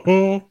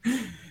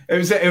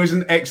 It was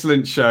an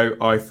excellent show,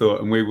 I thought,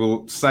 and we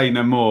will say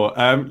no more.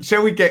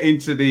 Shall we get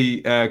into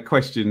the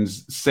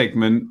questions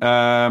segment?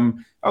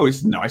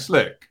 It's nice.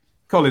 Look,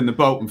 Colin, the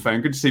Bolton fan.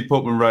 Good to see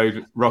Portman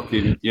Road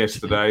rocking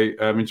yesterday.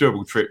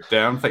 Enjoyable trip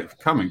down. Thank you for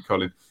coming,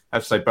 Colin. I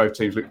have to say both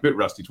teams looked a bit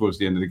rusty towards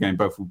the end of the game.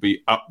 Both will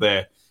be up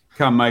there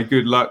come May.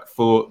 Good luck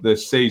for the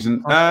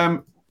season.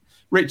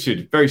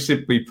 Richard, very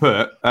simply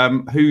put,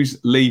 who's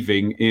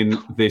leaving in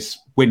this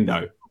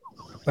window?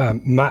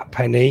 Matt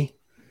Penny.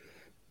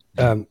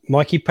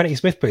 Mikey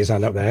Penny-Smith put his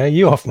hand up there.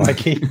 You off,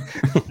 Mikey?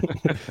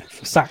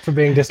 Sacked for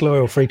being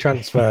disloyal, free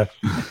transfer.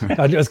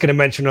 I was going to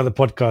mention another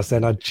podcast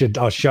then.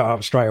 I'll shut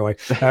up straight away.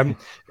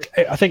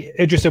 I think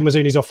Idris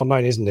Mazouni's off on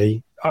loan, isn't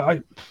he?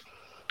 I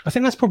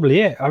think that's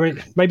probably it. I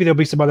mean, maybe there'll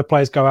be some other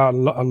players go out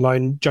on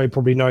loan. Joe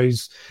probably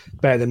knows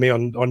better than me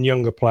on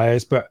younger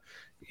players, but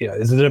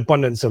there's an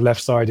abundance of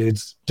left-sided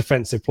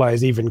defensive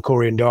players. Even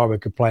Corey and Dara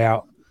could play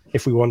out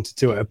if we wanted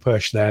to at a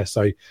push there.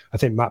 So I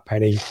think Matt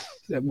Penny,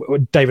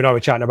 Dave and I were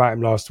chatting about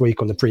him last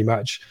week on the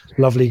pre-match.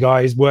 Lovely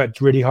guys, worked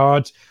really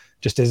hard,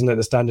 just isn't at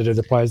the standard of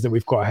the players that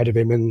we've got ahead of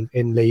him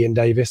in Lee and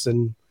Davis.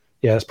 And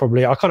yeah, that's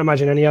probably, I can't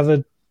imagine any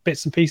other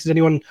bits and pieces.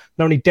 Anyone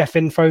know any def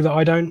info that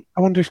I don't?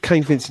 I wonder if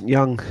Kane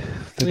Vincent-Young,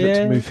 they'd look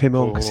to move him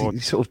on, because you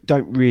sort of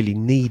don't really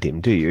need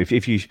him, do you?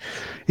 If he's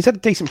had a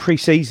decent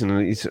pre-season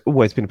and he's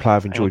always been a player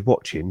I've enjoyed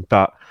watching,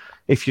 but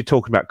if you're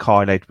talking about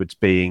Kyle Edwards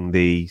being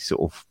the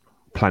sort of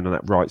playing on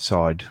that right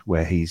side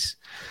where he's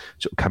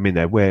sort of come in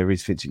there, where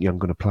is Vincent Young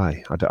going to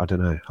play? I don't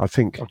know. I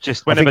think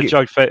just whenever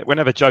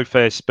Joe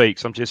Fair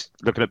speaks, I'm just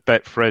looking at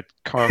Betfred,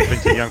 Kyle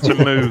Vincent Young to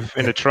move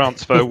in the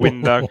transfer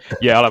window.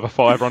 Yeah, I'll have a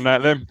fiver on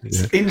that then.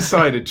 It's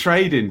insider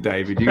trading,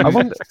 David. I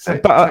wonder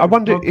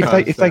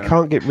if they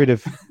can't get rid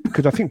of,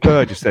 because I think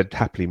Burgess said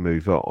happily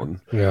move on.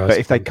 Yeah, but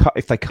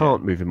if they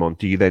can't move him on,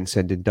 do you then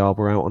send in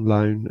Darber out on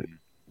loan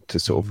to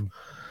sort of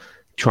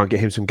try and get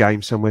him some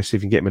games somewhere, see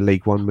if you can get him a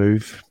League One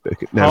move?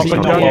 Now he's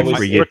on a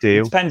 3-year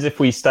deal. Depends if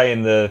we stay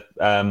in the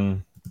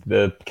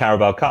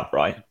Carabao Cup,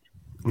 right?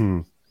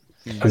 Mm.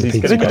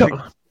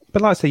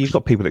 But like I say, you've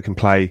got people that can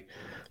play,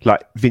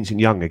 like Vincent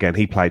Young again.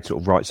 He played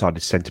sort of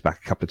right-sided centre-back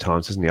a couple of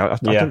times, hasn't he? I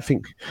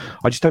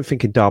just don't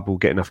think in Derby will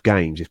get enough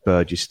games if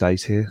Burgess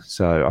stays here.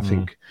 So I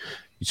think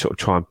you sort of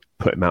try and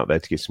put him out there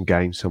to get some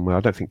games somewhere.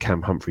 I don't think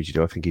Cam Humphreys you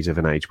do. I think he's of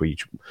an age where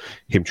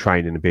him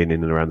training and being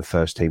in and around the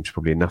first team is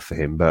probably enough for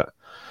him. But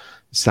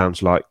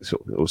sounds like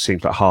it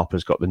seems like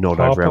Harper's got the nod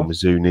over El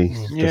Mazouni.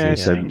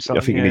 So I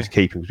think he needs to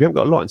keep him, because we haven't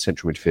got a lot in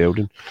central midfield,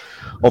 and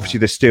obviously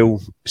they're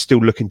still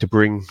looking to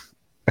bring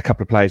a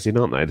couple of players in,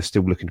 aren't they? They're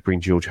still looking to bring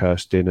George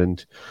Hurst in,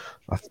 and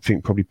I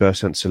think probably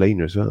Bersant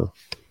Salina as well.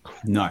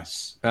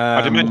 Nice.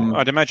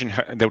 I'd imagine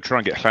they'll try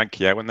and get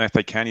Hladky out when if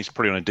they can. He's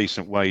probably on a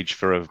decent wage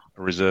for a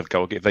reserve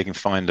goal. If they can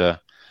find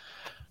a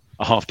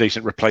half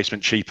decent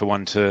replacement, cheaper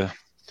one to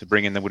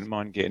bring in, they wouldn't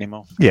mind getting him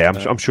off. Yeah,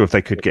 I'm sure if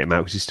they could get him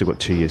out, because he's still got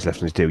 2 years left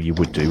in his deal, you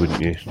would do,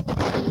 wouldn't you?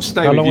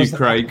 Stay with you,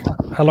 Craig.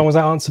 How long was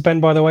that answer, Ben,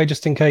 by the way,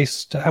 just in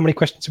case? How many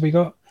questions have we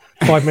got?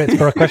 5 minutes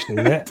per question,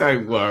 isn't it?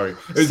 Don't worry.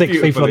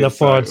 6 people on the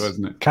pod.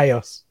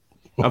 Chaos.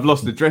 I've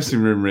lost the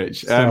dressing room,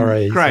 Rich.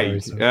 Craig,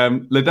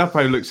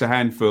 Ladapo looks a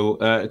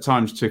handful. At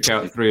times took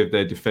out 3 of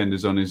their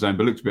defenders on his own,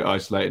 but looked a bit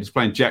isolated. He's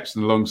playing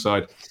Jackson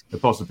alongside the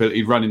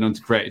possibility of running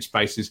onto created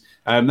spaces.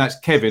 That's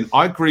Kevin.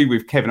 I agree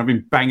with Kevin. I've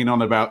been banging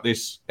on about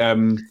this,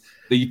 that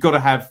you've got to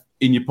have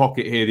in your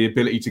pocket here the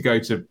ability to go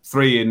to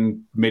 3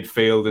 in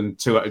midfield and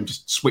 2 and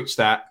just switch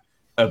that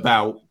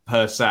about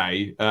per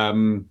se.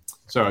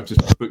 Sorry, I've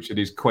just butchered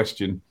his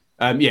question.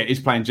 Is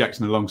playing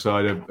Jackson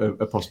alongside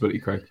a possibility,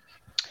 Craig?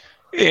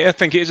 Yeah, I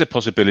think it is a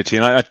possibility,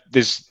 and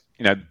there's,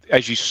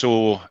 as you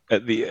saw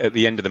at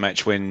the end of the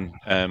match when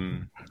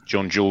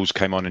John Jules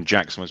came on and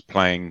Jackson was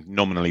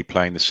nominally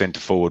playing the centre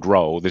forward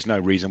role. There's no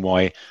reason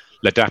why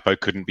Ladapo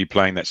couldn't be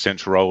playing that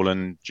central role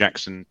and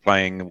Jackson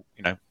playing,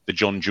 the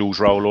John Jules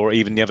role, or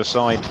even the other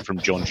side from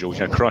John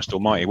Jules. Christ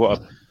Almighty,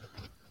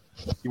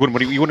 you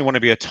wouldn't want to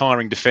be a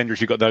tiring defender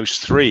if you got those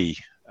 3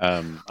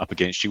 up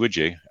against you, would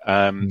you?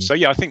 So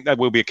I think there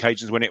will be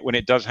occasions when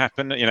it does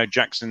happen.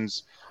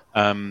 Jackson's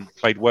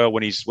played well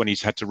when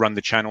he's had to run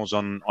the channels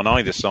on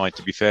either side.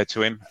 To be fair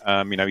to him,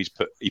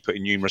 he put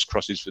in numerous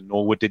crosses for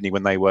Norwood, didn't he?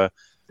 When they were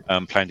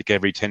playing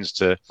together, he tends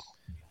to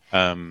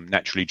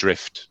naturally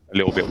drift a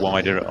little bit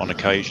wider on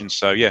occasion.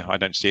 So I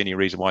don't see any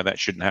reason why that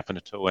shouldn't happen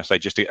at all. I say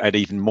just to add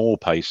even more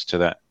pace to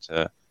that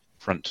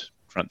front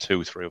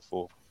 2, 3 or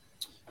 4.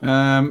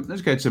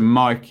 Let's go to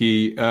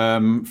Mikey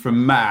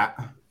from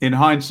Matt. In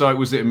hindsight,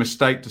 was it a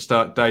mistake to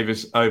start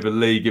Davis over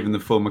Lee, given the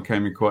former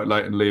came in quite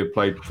late and Lee had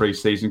played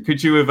pre-season?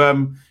 Could you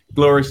have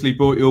gloriously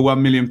bought your £1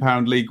 million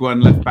League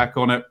One left back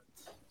on at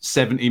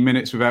 70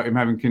 minutes without him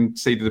having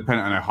conceded the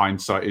penalty? I know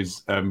hindsight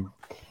is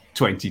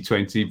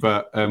 2020,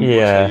 but what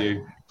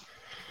say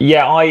you?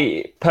 Yeah,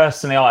 I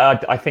personally,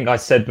 I think I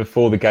said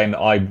before the game that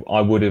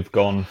I would have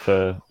gone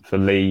for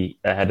Lee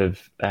ahead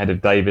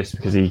of Davis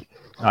because he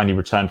only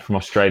returned from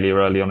Australia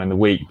early on in the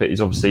week, but he's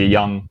obviously a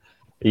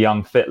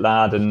young fit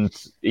lad, and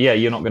yeah,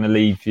 you're not going to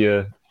leave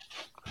your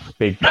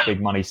big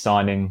money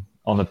signing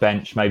on the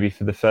bench maybe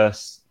for the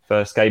first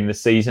game of the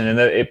season, and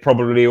it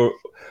probably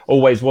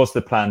always was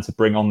the plan to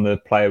bring on the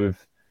player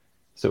with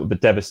sort of the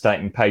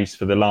devastating pace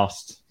for the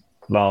last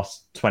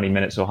 20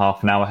 minutes or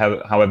half an hour,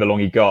 however long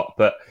he got.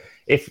 But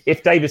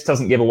if Davis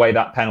doesn't give away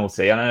that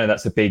penalty, I know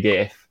that's a big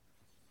if,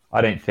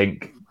 I don't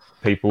think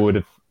people would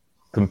have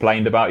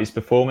complained about his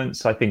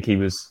performance. I think he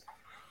was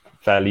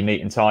fairly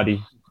neat and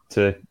tidy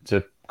to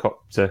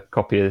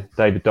copy a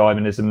David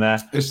Diamondism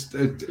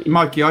there.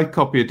 Mikey, I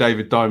copy a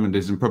David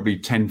Diamondism probably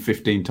 10,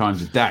 15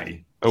 times a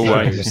day.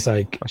 Always.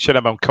 I should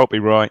have on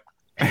copyright.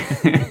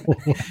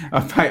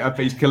 I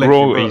pay his collection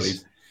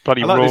royalties.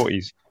 Bloody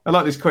royalties. I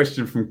like this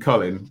question from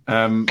Colin.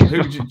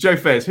 Joe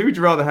Fairs, who would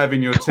you rather have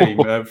in your team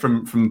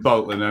from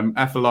Bolton,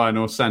 Afolayan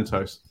or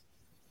Santos?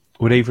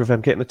 Would either of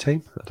them get in the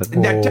team? I don't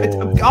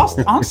know.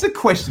 Answer the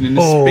question in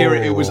the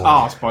spirit it was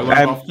asked by one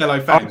of our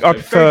fellow fans.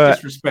 Very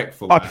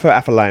disrespectful. I prefer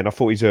Afolayan.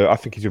 I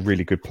think he's a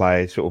really good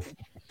player, sort of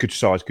good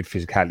size, good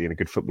physicality, and a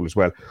good football as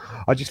well.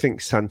 I just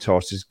think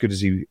Santos, as good as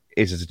he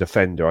is as a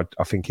defender,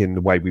 I think in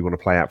the way we want to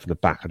play out from the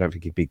back, I don't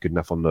think he'd be good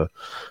enough on the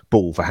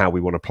ball for how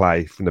we want to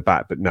play from the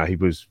back. But no, he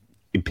was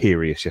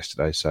imperious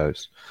yesterday, so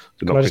it's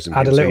not I just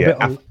add a little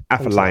bit on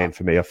Afolayan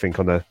for me. I think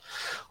on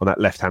that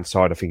left hand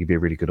side, I think he'd be a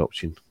really good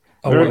option.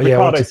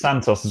 Ricardo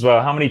Santos as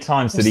well. How many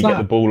times did he get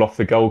the ball off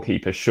the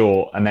goalkeeper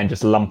short and then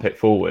just lump it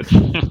forward?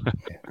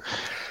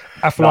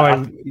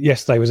 Afolayan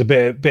yesterday was a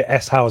bit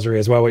S-Housery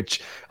as well,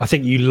 which I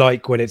think you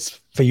like when it's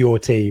for your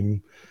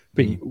team.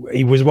 But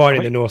he was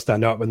winding the North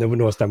Stand up, and the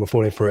North Stand were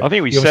falling for it. I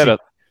think we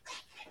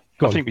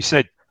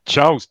said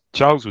Charles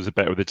was the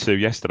better of the two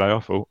yesterday. I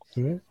thought.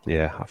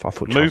 Yeah, I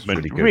thought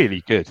movement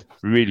really good,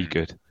 really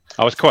good.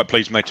 I was quite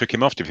pleased when they took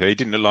him off. He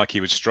didn't look like he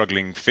was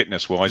struggling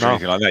fitness-wise or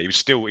anything like that. He was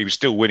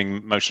still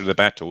winning most of the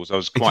battles. I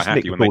was quite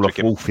happy when they took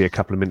him. Wolfie a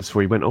couple of minutes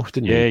before he went off,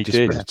 didn't he? Yeah, he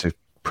did. To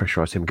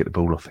pressurise him and get the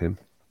ball off him.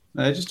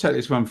 Just take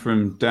this one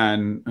from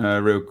Dan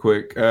real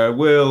quick.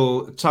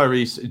 Will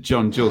Tyrese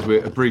John Jules,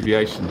 we're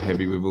abbreviation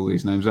heavy with all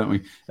these names, aren't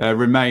we?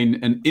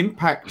 Remain an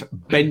impact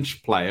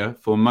bench player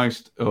for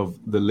most of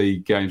the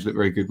league games. Looked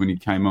very good when he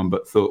came on,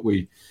 but thought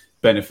we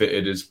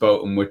benefited as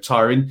Bolton were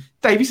tiring.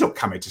 Dave, he's not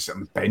coming to sit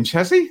on the bench,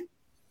 has he?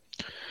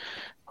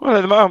 Well,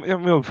 at the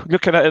moment, we're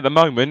looking at the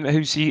moment.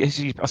 Who's he?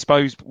 I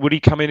suppose would he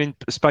come in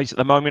space at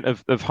the moment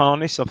of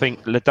Harness? I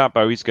think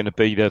Ladabo is going to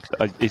be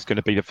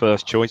the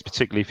first choice,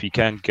 particularly if he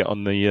can get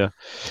on the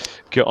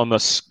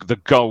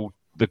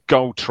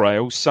goal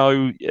trail.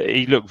 So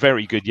he looked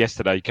very good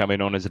yesterday, coming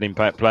on as an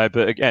impact player.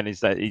 But again, he's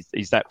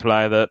that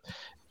player that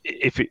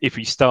if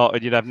he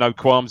started, you'd have no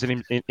qualms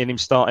in him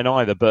starting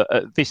either. But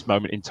at this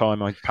moment in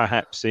time, I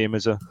perhaps see him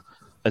as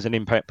an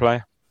impact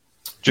player.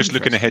 Just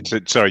looking ahead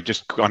to,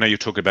 I know you're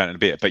talking about it in a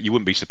bit, but you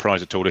wouldn't be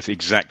surprised at all if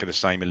exactly the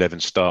same 11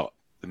 start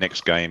the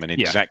next game and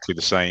exactly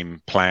the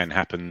same plan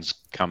happens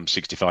come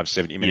 65,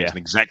 70 minutes and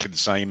exactly the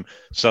same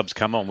subs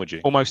come on, would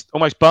you?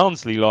 Almost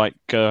Barnsley-like,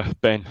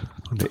 Ben.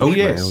 Oh,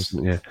 yes.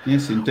 Yeah.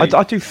 Yes, indeed.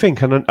 I do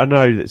think, and I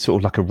know that's sort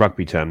of like a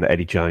rugby term that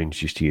Eddie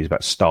Jones used to use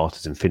about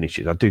starters and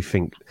finishes. I do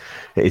think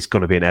it's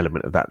going to be an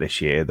element of that this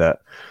year,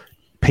 that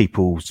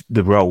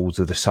the roles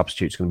of the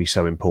substitutes are going to be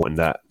so important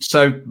that.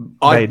 So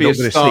I'd be a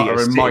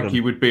starter and Mikey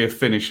would be a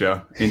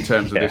finisher in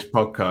terms of this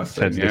podcast.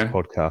 This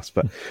podcast,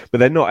 but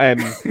they're not.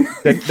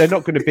 They're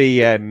not going to be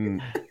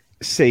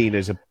seen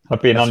as a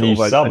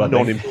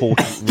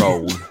non-important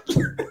role.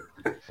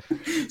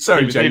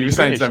 Sorry, Jay, you were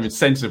saying something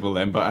sensible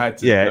then, but I had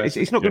to. Yeah,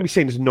 it's not going to be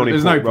seen as a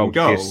non-important role.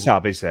 You're a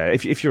sub, is there?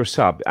 If you're a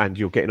sub and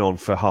you're getting on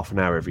for half an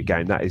hour every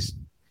game,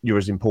 you're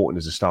as important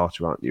as a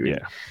starter, aren't you?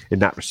 In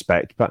that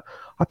respect, but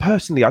I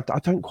personally, I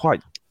didn't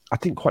quite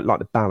like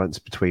the balance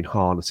between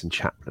Harness and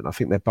Chaplin. I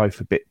think they're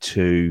both a bit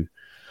too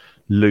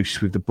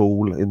loose with the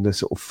ball in the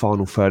sort of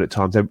final third at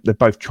times. They're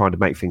both trying to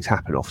make things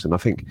happen often. I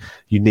think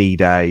you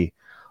need I'd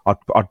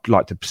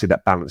like to see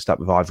that balanced up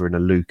with either an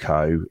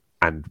Aluko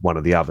and one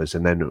of the others,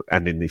 and then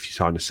if you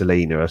sign a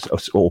Selena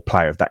or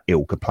player of that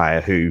ilk, a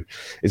player who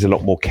is a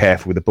lot more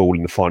careful with the ball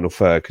in the final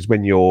third, because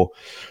when you're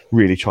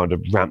really trying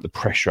to ramp the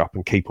pressure up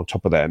and keep on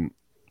top of them,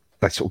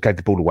 they sort of gave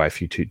the ball away a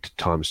few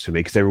times to me,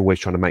 because they're always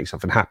trying to make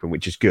something happen,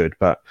 which is good.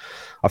 But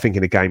I think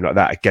in a game like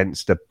that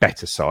against a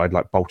better side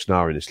like Bolton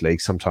are in this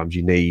league, sometimes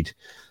you need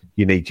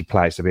your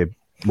players to be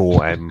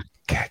more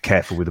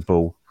careful with the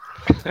ball.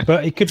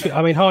 But it could be.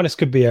 I mean, Harness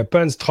could be.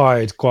 Burns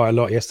tired quite a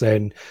lot yesterday,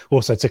 and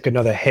also took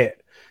another hit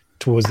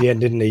towards the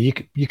end, didn't he?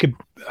 You could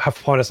have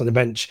Harness on the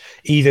bench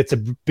either to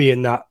be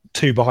in that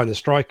two behind the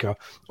striker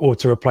or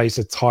to replace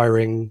a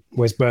tiring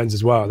Wes Burns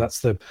as well. That's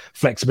the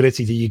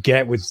flexibility that you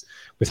get with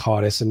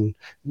Harness. And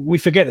we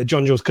forget that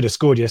John Jules could have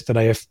scored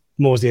yesterday if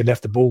Morsey had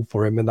left the ball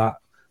for him in that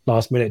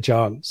last minute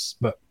chance.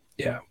 But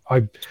yeah,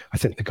 I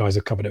think the guys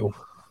have covered it all.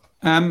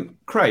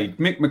 Craig,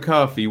 Mick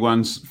McCarthy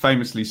once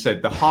famously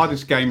said the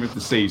hardest game of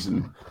the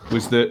season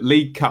was the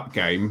League Cup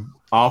game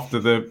after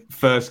the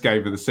first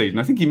game of the season.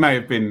 I think he may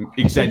have been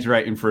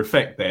exaggerating for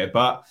effect there,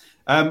 but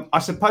I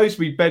suppose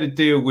we better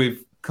deal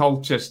with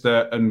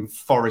Colchester and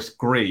Forest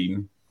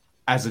Green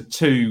as a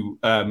two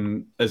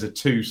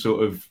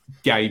sort of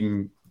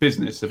game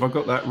business. Have I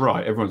got that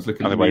right? Everyone's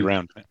looking Other at way me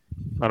round.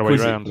 Other way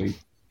round. quizzically.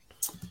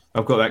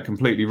 I've got that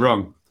completely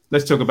wrong.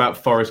 Let's talk about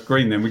Forest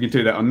Green then. We can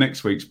do that on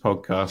next week's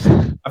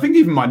podcast. I think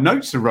even my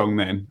notes are wrong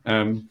then.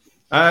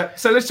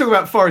 So let's talk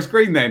about Forest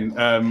Green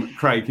then,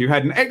 Craig, who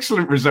had an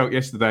excellent result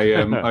yesterday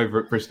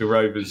over at Bristol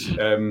Rovers.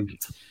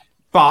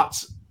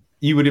 But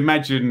you would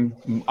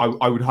imagine,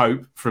 I would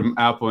hope, from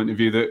our point of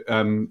view,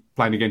 that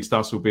playing against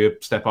us will be a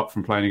step up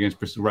from playing against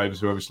Bristol Rovers,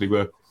 who obviously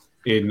were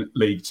in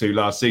League Two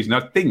last season.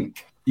 I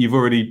think you've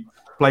already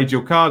played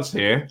your cards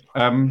here.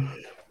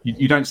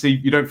 You don't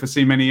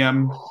foresee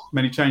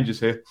many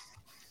changes here.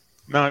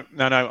 No.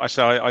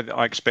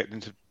 I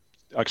expected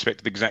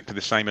exactly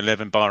the same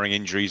 11, barring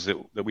injuries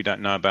that we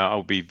don't know about.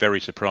 I'll be very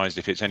surprised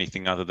if it's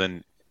anything other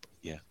than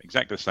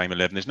exactly the same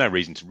 11. There's no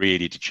reason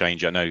to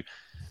change. I know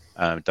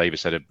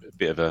Davis had a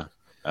bit of a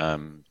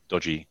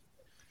dodgy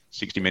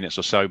 60 minutes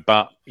or so,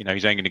 but he's only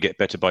going to get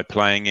better by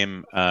playing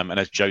him. And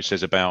as Joe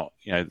says about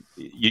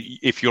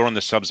if you're on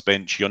the subs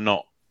bench, you're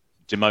not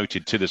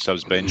demoted to the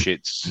subs bench.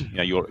 It's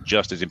you're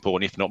just as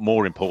important, if not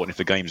more important, if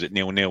the game's at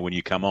 0-0 when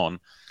you come on,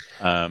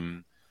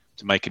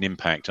 to make an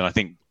impact. And I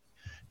think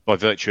by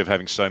virtue of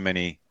having so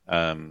many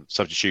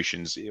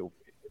substitutions,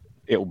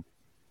 it'll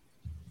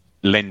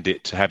lend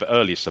it to have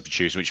earlier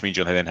substitutions, which means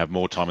you'll then have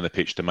more time on the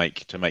pitch to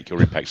make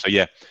your impact. So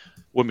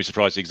wouldn't be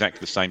surprised if it's exactly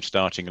the same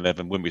starting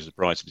 11. Wouldn't be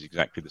surprised if it's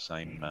exactly the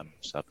same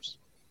subs.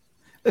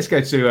 Let's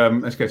go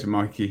to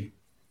Mikey.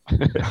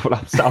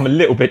 Well, I'm a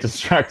little bit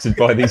distracted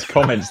by these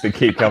comments that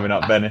keep coming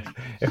up, Ben.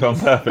 If I'm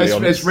perfectly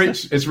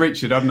honest, it's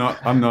Richard. I'm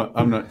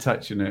not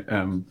touching it.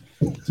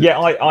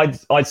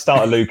 I'd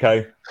start a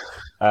Luco,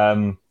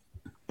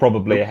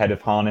 probably ahead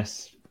of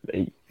Harness.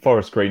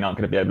 Forest Green aren't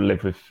going to be able to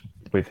live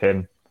with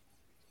him,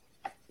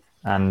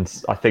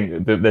 and I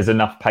think that there's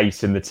enough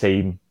pace in the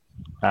team.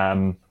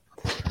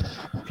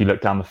 If you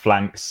look down the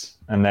flanks,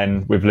 and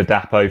then with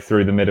Ladapo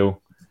through the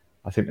middle,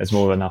 I think there's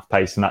more than enough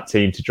pace in that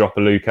team to drop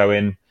a Luco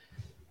in.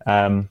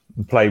 And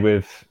play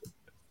with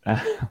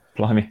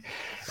blimey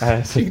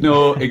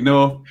ignore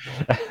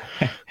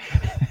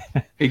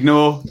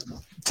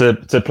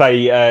to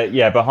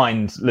play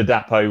behind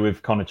Ladapo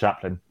with Connor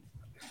Chaplin.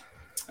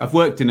 I've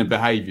worked in a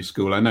behaviour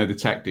school. I know the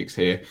tactics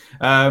here.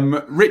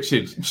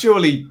 Richard,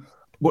 surely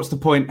what's the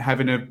point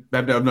having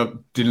I'm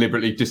not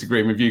deliberately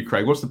disagreeing with you,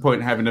 Craig. What's the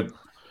point having a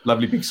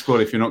lovely big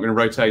squad if you're not going to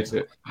rotate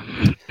it?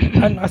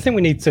 And I think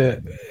we need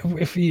to,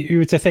 if you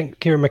were to think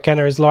Kieran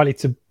McKenna is likely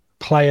to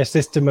play a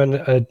system and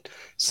a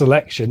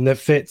selection that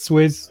fits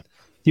with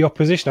the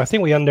opposition. I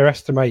think we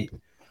underestimate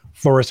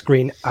Forest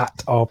Green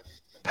at our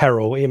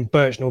peril. Ian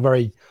Birchnell,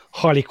 very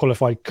highly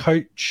qualified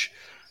coach.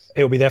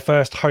 It will be their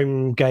first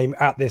home game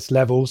at this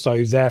level,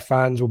 so their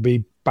fans will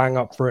be bang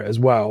up for it as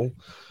well.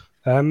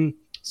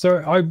 So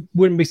I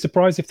wouldn't be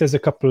surprised if there's a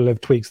couple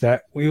of tweaks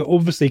there. We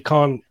obviously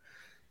can't,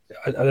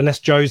 unless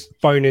Joe's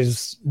phone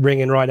is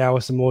ringing right now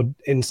with some more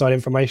inside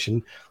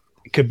information.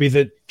 It could be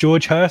that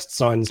George Hurst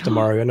signs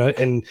tomorrow,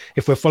 and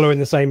if we're following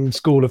the same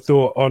school of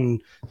thought on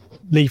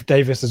Leif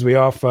Davis as we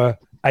are for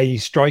a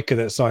striker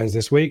that signs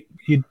this week,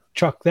 you'd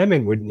chuck them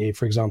in, wouldn't you,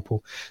 for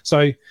example?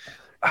 So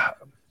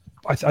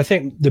I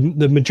think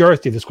the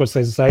majority of the squad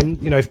stays the same.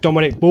 If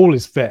Dominic Ball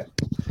is fit,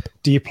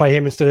 do you play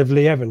him instead of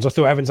Lee Evans? I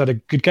thought Evans had a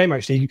good game,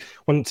 actually.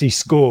 Once he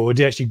scored,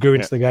 he actually grew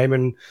into the game,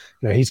 and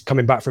he's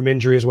coming back from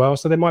injury as well.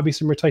 So there might be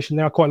some rotation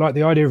there. I quite like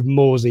the idea of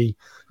Morsey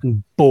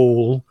and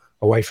Ball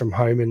away from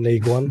home in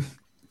League One.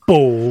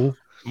 Ball.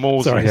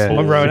 Sorry,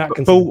 I'm Rowan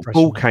Atkinson.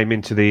 Ball came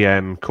into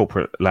the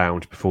corporate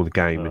lounge before the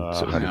game and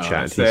sort of had a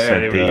chat. And he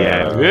said,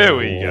 "Here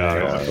we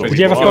go." Did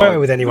you have a photo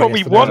with anyone? What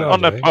we want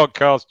on the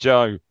podcast,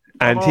 Joe.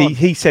 And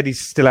he said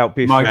he's still out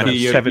for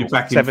Mikey, 7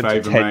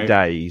 to 10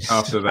 days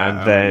after that,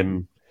 and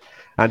then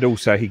and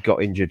also he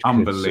got injured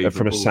from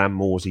a Sam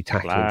Morsey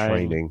tackling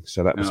training,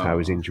 so that was how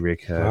his injury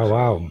occurred. Oh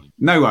wow!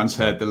 No one's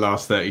heard the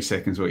last 30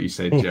 seconds what you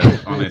said, Joe.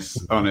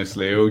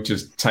 Honestly, all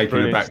just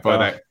taken aback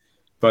by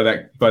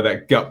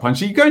that gut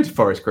punch. Are you going to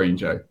Forest Green,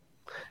 Joe?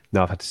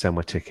 No, I've had to sell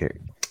my ticket.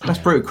 That's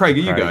brutal. Craig,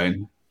 are you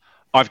going?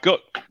 I've got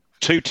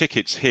 2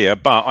 tickets here,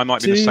 but I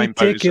might be in the same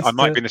boat. I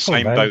might be in the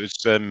same boat as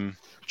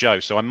Joe,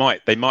 so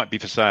they might be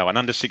for sale. An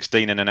under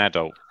 16 and an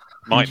adult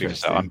might be for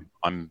sale.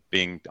 I'm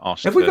being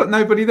asked. Have we got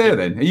nobody there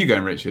then? Are you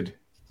going, Richard?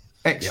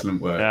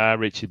 Excellent work.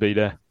 Richard be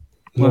there.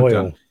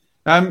 Well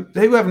done.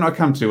 Who haven't I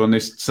come to on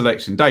this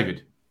selection?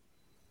 David.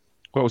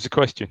 What was the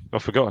question?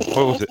 I've forgotten.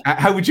 What was it?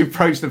 How would you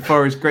approach the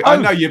Forest Green? I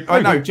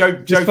know Joe.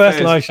 Joe first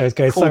live show is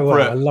going so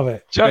well. I love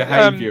it.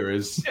 Behaviour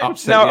is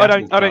upset. No,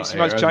 I don't see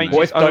much changes.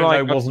 What if don't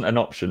know wasn't an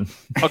option?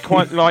 I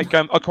quite like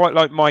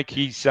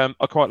Mikey's. I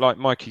quite like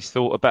Mikey's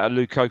thought about a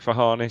Luco for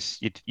Harness.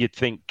 You'd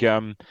think,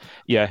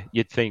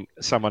 you'd think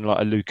someone like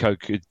a Luco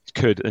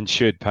could and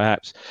should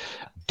perhaps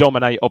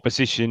dominate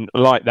opposition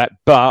like that.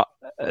 But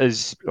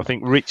as I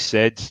think Rich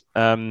said,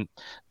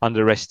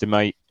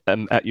 underestimate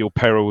at your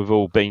peril, we've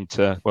all been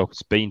to,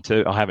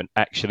 I haven't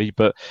actually,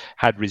 but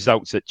had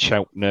results at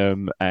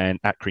Cheltenham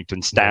and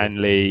Accrington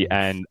Stanley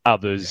and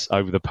others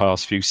over the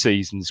past few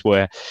seasons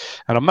where,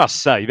 and I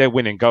must say, their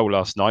winning goal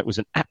last night was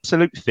an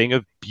absolute thing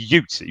of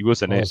beauty,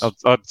 wasn't it?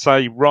 I'd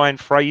say Ryan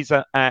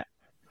Fraser at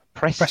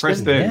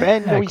Preston.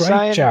 Ben, yeah,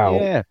 great shout.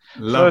 Yeah.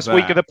 Love First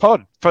week of the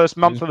pod, first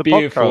month of the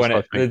Beautiful,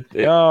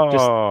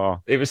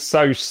 podcast. It was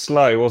so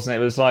slow, wasn't it?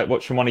 It was like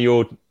watching one of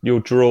your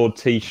drawed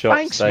tee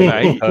shots. Thanks,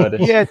 mate.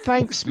 Yeah,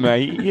 thanks,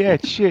 mate. Yeah,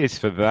 cheers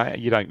for that.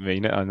 You don't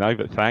mean it, I know,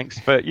 but thanks.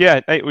 But yeah,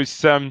 it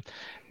was a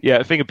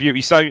thing of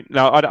beauty. So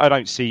no, I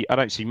don't see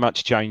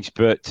much change,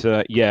 but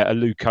yeah, a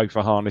Luko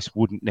for Harness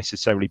wouldn't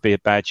necessarily be a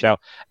bad shout,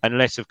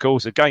 unless, of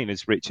course, again,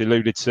 as Rich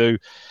alluded to,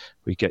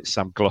 we get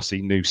some glossy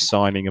new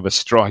signing of a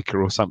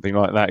striker or something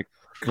like that.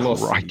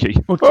 Crikey.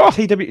 Well,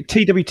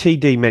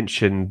 TWTD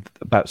mentioned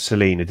about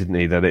Selena, didn't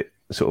he? That it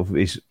sort of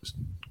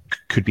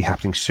could be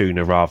happening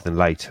sooner rather than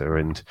later,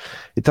 and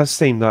it does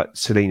seem that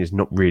Selena's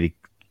not really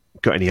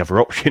got any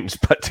other options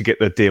but to get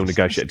the deal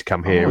negotiated to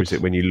come here. Is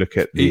it when you look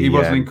at he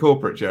wasn't in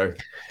corporate, Joe?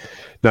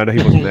 No, he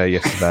wasn't there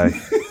yesterday.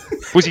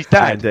 Was his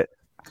dad?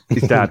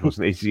 His dad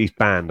wasn't. He's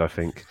banned, I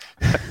think.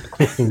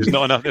 There's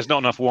not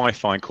enough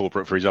Wi-Fi in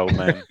corporate for his old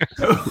man.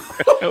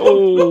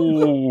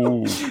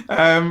 Oh,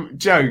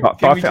 Joe.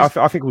 But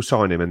I think we'll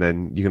sign him, and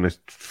then you're going to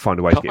find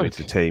a way to get him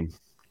into the team.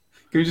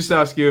 Can we just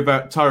ask you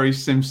about Tyrese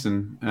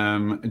Simpson,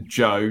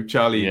 Joe,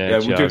 Charlie?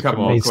 We'll do a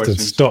couple more questions. He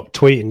needs to stop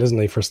tweeting, doesn't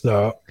he, for a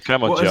start?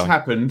 Come on, what Joe. has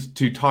happened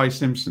to Ty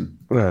Simpson?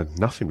 Well,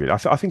 nothing really.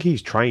 I think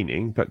he's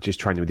training, but just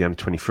training with the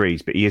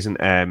under-23s. But he isn't.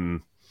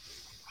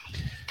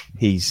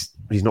 He's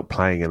not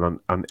playing on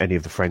any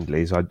of the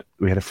friendlies.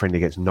 We had a friendly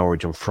against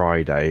Norwich on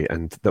Friday,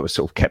 and that was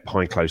sort of kept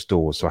behind closed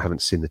doors, so I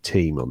haven't seen the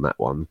team on that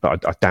one.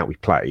 But I doubt we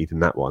played in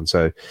that one.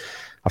 So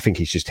I think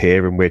he's just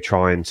here, and we're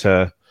trying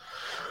to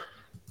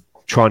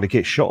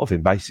get shot of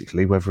him,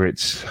 basically, whether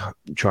it's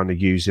trying to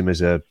use him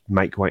as a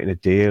make weight in a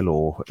deal,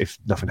 or if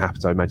nothing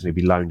happens, I imagine he'll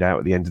be loaned out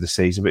at the end of the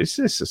season. But it's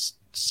just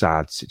a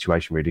sad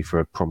situation, really, for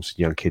a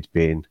promising young kid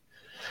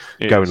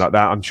going like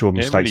that. I'm sure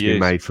mistakes really been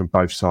made from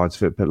both sides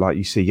of it, but like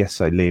you see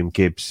yesterday, Liam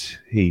Gibbs,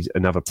 he's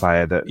another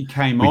player that he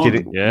came we on.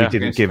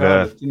 Didn't give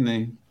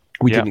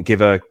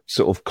a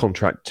sort of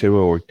contract to,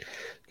 or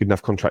good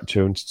enough contract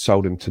to, and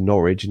sold him to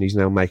Norwich, and he's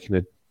now making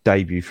a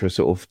debut for a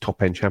sort of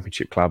top end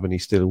championship club, and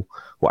he's still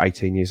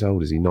 18 years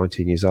old? Is he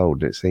 19 years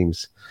old? And it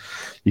seems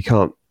you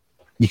can't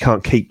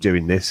keep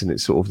doing this, and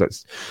it's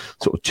that's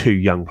sort of two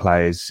young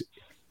players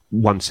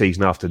one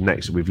season after the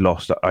next that we've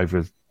lost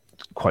over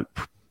quite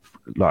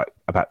like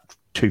about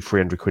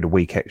 200-300 quid a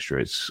week extra.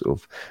 It's sort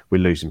of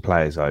we're losing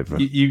players over.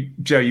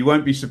 Joe, you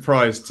won't be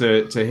surprised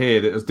to hear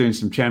that I was doing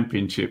some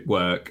championship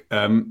work.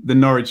 The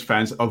Norwich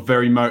fans are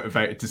very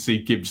motivated to see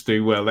Gibbs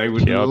do well. They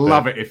would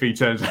love it if he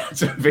turns out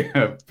to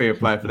be a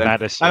player for them.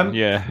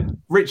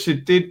 Madison,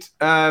 Richard, did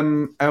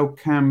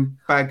Elkam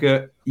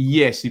Baggott?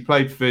 Yes, he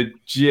played for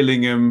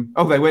Gillingham.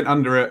 Oh, they went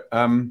under at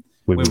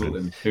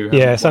Wimbledon.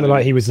 It sounded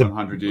like he was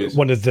years.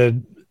 One of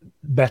the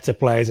better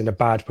players in a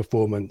bad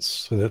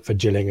performance for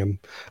Gillingham.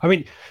 I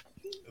mean,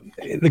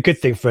 the good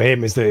thing for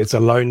him is that it's a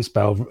loan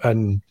spell,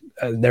 and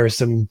there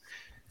is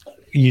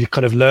you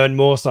kind of learn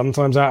more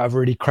sometimes out of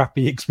really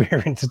crappy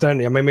experiences, don't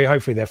you? I mean,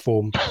 hopefully their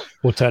form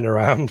will turn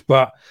around,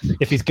 but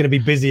if he's going to be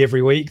busy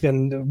every week,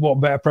 then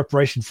what better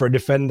preparation for a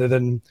defender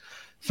than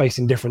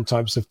facing different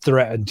types of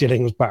threat at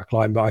Gillingham's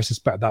backline? But I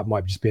suspect that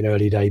might just be an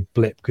early day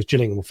blip, because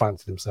Gillingham will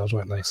fancy themselves,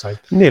 won't they? So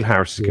Neil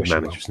Harris is a good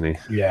manager, isn't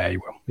he? Yeah, he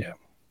will. Yeah.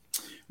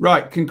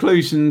 Right,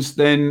 conclusions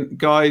then,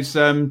 guys.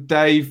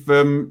 Dave,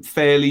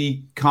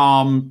 fairly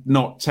calm,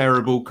 not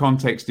terrible.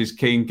 Context is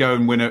king. Go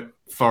and win at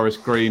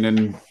Forest Green,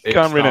 and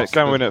go and win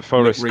at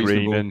Forest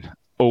Green, and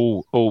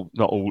I'm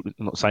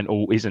not saying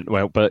all isn't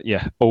well, but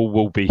yeah, all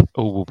will be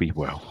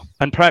well.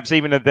 And perhaps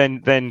even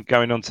then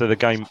going on to the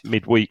game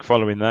midweek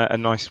following that, a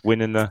nice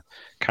win in the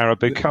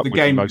Caribou Cup. The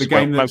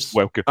game most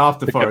welcome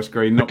after Forest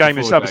Green. The game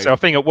itself. So I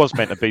think it was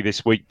meant to be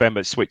this week, Ben,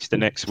 but switched to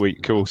next week,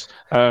 of course.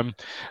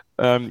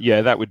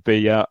 That would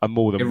be a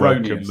more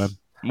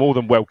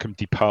than welcome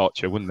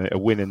departure, wouldn't it? A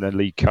win in the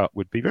League Cup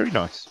would be very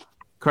nice.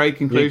 Craig,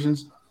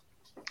 conclusions?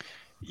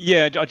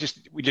 Yeah,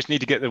 we just need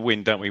to get the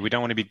win, don't we? We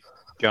don't want to be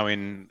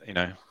going,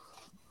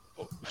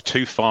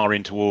 too far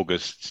into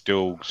August,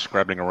 still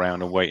scrabbling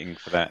around and waiting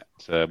for that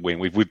win.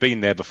 We've been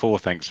there before,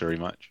 thanks very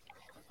much.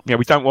 Yeah,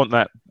 we don't want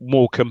that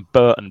Morecambe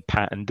Burton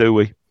pattern, do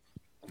we?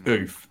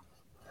 Oof.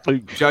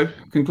 Joe,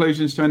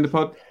 conclusions to end the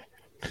pod?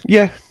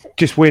 Yeah,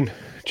 just win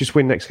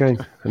next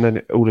game, and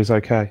then all is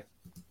okay.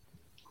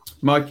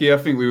 Mikey, I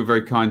think we were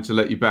very kind to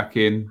let you back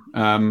in.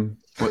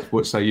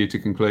 What say you to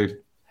conclude?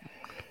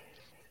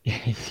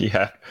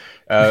 Yeah,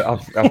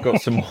 I've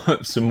got some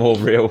more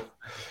real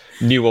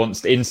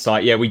nuanced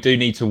insight. Yeah, we do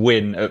need to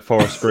win at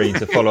Forest Green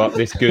to follow up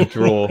this good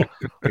draw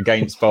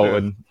against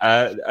Bolton.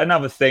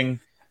 Another thing,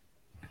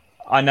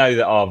 I know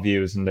that our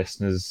viewers and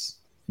listeners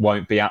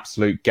won't be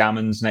absolute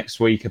gammons next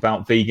week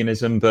about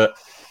veganism, but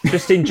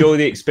just enjoy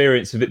the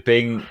experience of it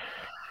being.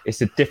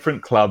 It's a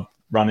different club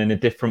run in a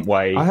different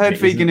way. I heard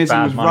It isn't veganism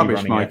bad was money rubbish,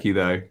 running it. Mikey,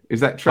 though. Is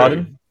that true?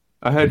 Pardon?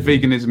 I heard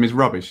veganism is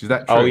rubbish. Is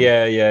that true? Oh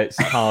yeah, it's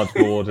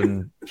cardboard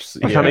and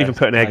You can't even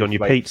put an egg on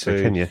your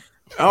pizza, can you?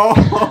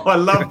 Oh, I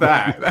love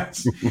that.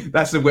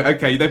 That's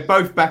okay. They're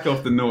both back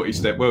off the naughty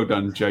step. Well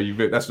done, Joe.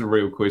 That's a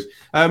real quiz.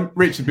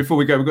 Richard, before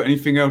we go, we've got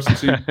anything else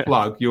to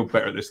plug? You're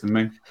better at this than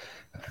me.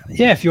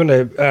 Yeah, if you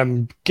want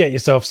to get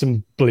yourself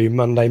some Blue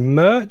Monday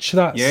merch,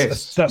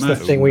 that's the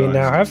thing we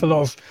now have. A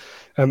lot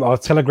of our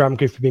Telegram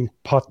group have been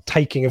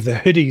partaking of the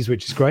hoodies,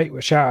 which is great.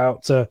 Shout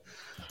out to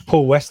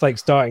Paul Westlake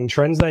starting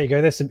trends. There you go.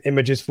 There's some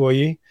images for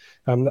you.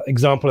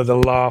 Example of the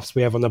laughs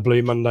we have on the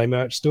Blue Monday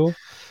merch store.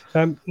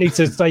 Need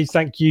to say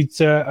thank you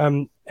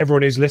to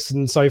everyone who's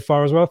listened so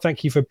far as well.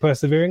 Thank you for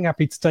persevering.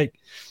 Happy to take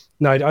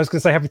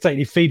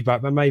any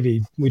feedback, but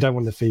maybe we don't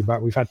want the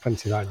feedback. We've had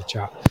plenty of that in the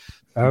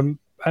chat.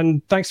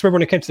 And thanks to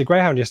everyone who came to the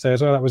Greyhound yesterday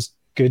as well. That was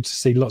good to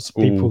see lots of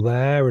people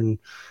there, and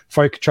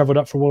folk travelled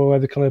up from all over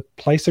the kind of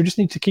place. So we just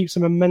need to keep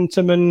some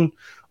momentum and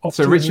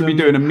optimism. So Rich will be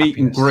doing a meet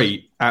and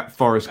greet at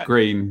Forest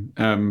Green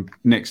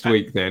next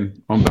week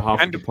then on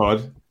behalf of the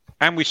pod.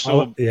 And we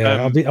saw...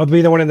 I'll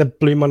be the one in the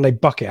Blue Monday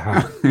bucket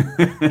hat.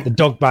 The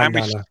dog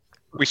bandana.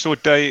 We saw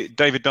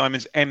David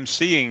Diamond's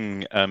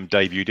emceeing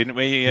debut, didn't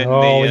we? It's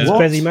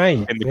Bezzy May.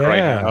 In the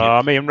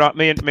Greyhound. Me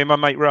and my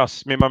mate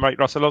Russ. Me and my mate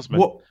Russell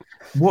Osman.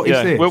 What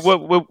is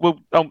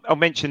this? I'll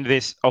mention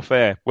this off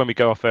air. When we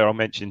go off air, I'll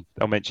mention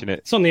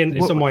it. It's on my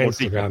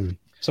Instagram.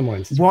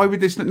 Why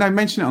would this? No,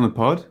 mention it on the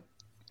pod.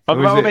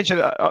 I'll mention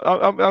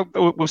it.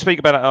 We'll speak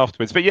about it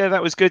afterwards. But yeah,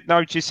 that was good.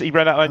 No, just he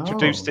read out. I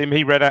introduced him.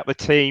 He read out the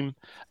team.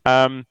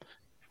 And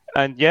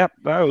yeah,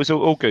 it was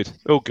all good.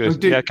 All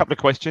good. Yeah, a couple of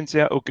questions.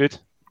 Yeah, all good.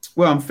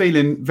 Well, I'm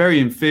feeling very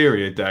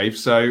inferior, Dave.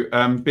 So,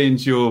 being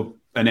you're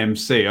an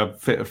MC, I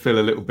feel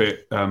a little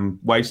bit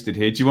wasted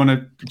here. Do you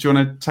want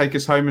to take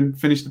us home and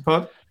finish the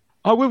pod?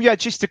 I will. Yeah,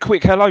 just a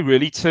quick hello,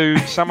 really, to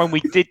someone we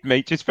did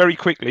meet just very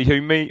quickly,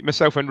 who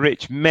myself and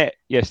Rich met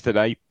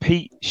yesterday.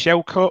 Pete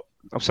Shelcott.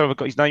 I'm sorry if I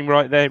got his name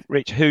right there,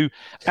 Rich, who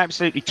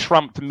absolutely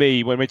trumped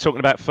me when we're talking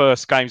about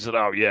first games. That,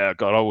 oh, yeah,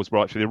 God, I was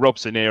right through the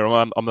Robson era.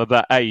 I'm of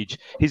that age.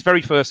 His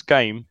very first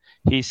game,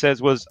 he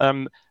says, was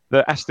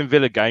the Aston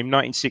Villa game,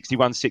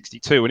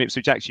 1961-62, and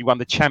Ipswich actually won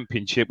the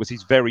championship. Was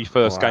his very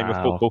first game of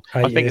football.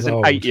 I think as an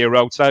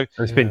 8-year-old. So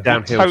it's been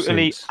downhill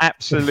totally, since.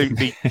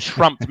 Absolutely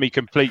trumped me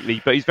completely.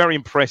 But he's very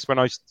impressed when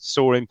I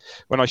saw him,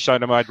 when I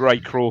showed him I had Ray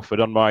Crawford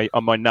on my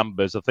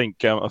numbers. I think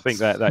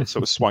that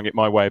sort of swung it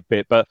my way a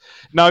bit. But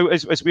no,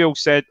 as we all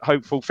said,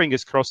 hopeful,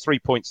 fingers crossed, 3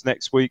 points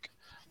next week,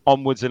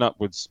 onwards and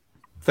upwards.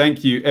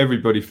 Thank you,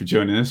 everybody, for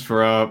joining us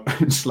for our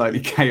slightly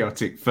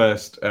chaotic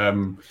first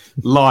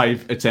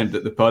live attempt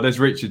at the pod. As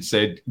Richard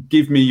said,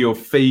 give me your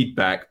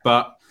feedback,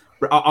 but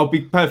I'll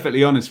be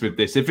perfectly honest with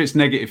this. If it's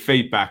negative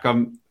feedback,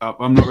 I'm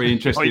not really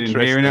interested in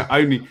hearing it.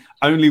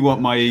 Only want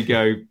my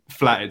ego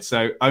flattered.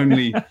 So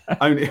only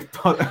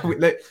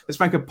let's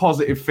make a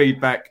positive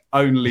feedback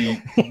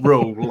only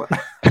rule.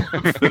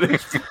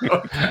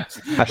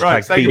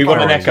 Right, we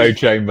want an echo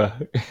chamber.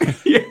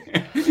 Yeah.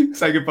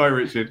 Say goodbye,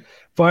 Richard.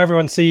 Bye,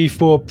 everyone. See you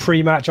for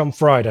pre-match on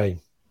Friday.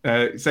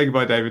 Say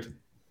goodbye, David.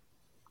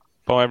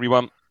 Bye,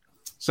 everyone.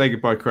 Say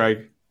goodbye,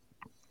 Craig.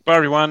 Bye,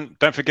 everyone.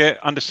 Don't forget,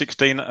 under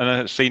 16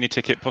 and a senior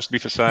ticket possibly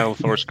for sale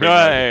for a screen.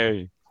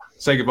 Hey.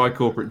 Say goodbye,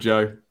 Corporate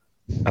Joe.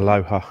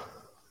 Aloha.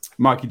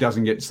 Mikey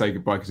doesn't get to say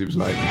goodbye because he was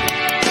late.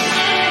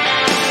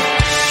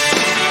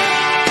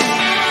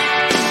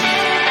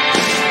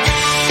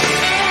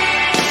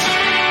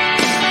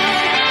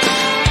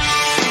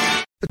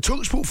 The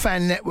TalkSport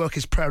Fan Network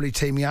is proudly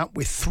teaming up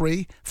with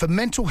 3 for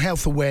Mental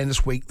Health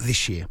Awareness Week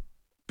this year.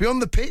 Beyond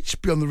the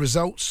pitch, beyond the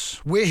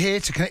results, we're here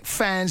to connect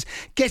fans,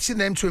 getting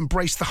them to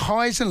embrace the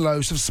highs and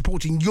lows of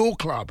supporting your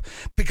club,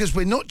 because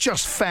we're not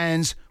just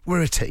fans,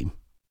 we're a team.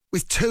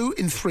 With 2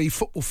 in 3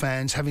 football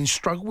fans having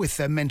struggled with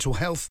their mental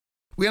health,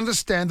 we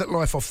understand that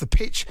life off the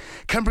pitch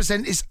can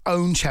present its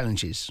own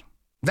challenges.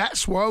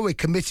 That's why we're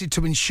committed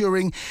to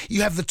ensuring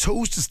you have the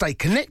tools to stay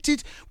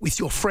connected with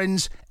your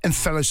friends and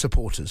fellow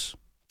supporters.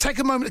 Take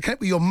a moment to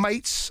connect with your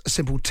mates. A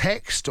simple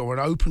text or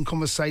an open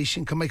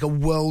conversation can make a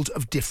world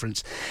of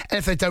difference. And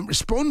if they don't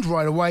respond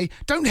right away,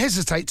 don't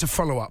hesitate to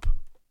follow up.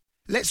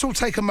 Let's all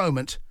take a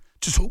moment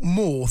to talk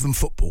more than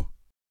football.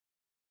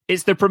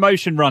 It's the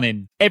promotion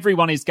run-in.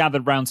 Everyone is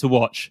gathered round to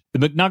watch. The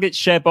McNuggets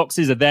share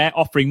boxes are there,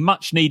 offering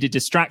much-needed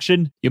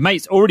distraction. Your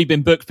mate's already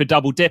been booked for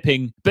double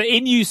dipping, but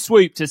in you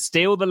swoop to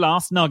steal the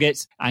last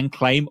nugget and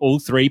claim all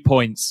 3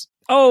 points.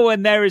 Oh,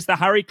 and there is the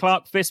Harry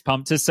Clark fist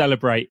pump to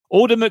celebrate.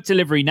 Order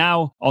McDelivery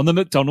now on the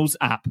McDonald's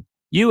app.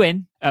 You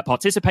in at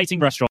participating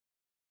restaurants.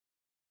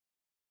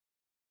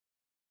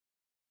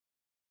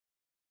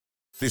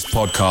 This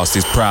podcast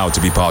is proud to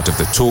be part of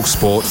the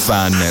TalkSport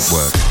Fan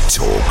Network.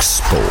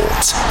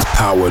 TalkSport.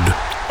 Powered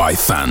by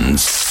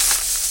fans.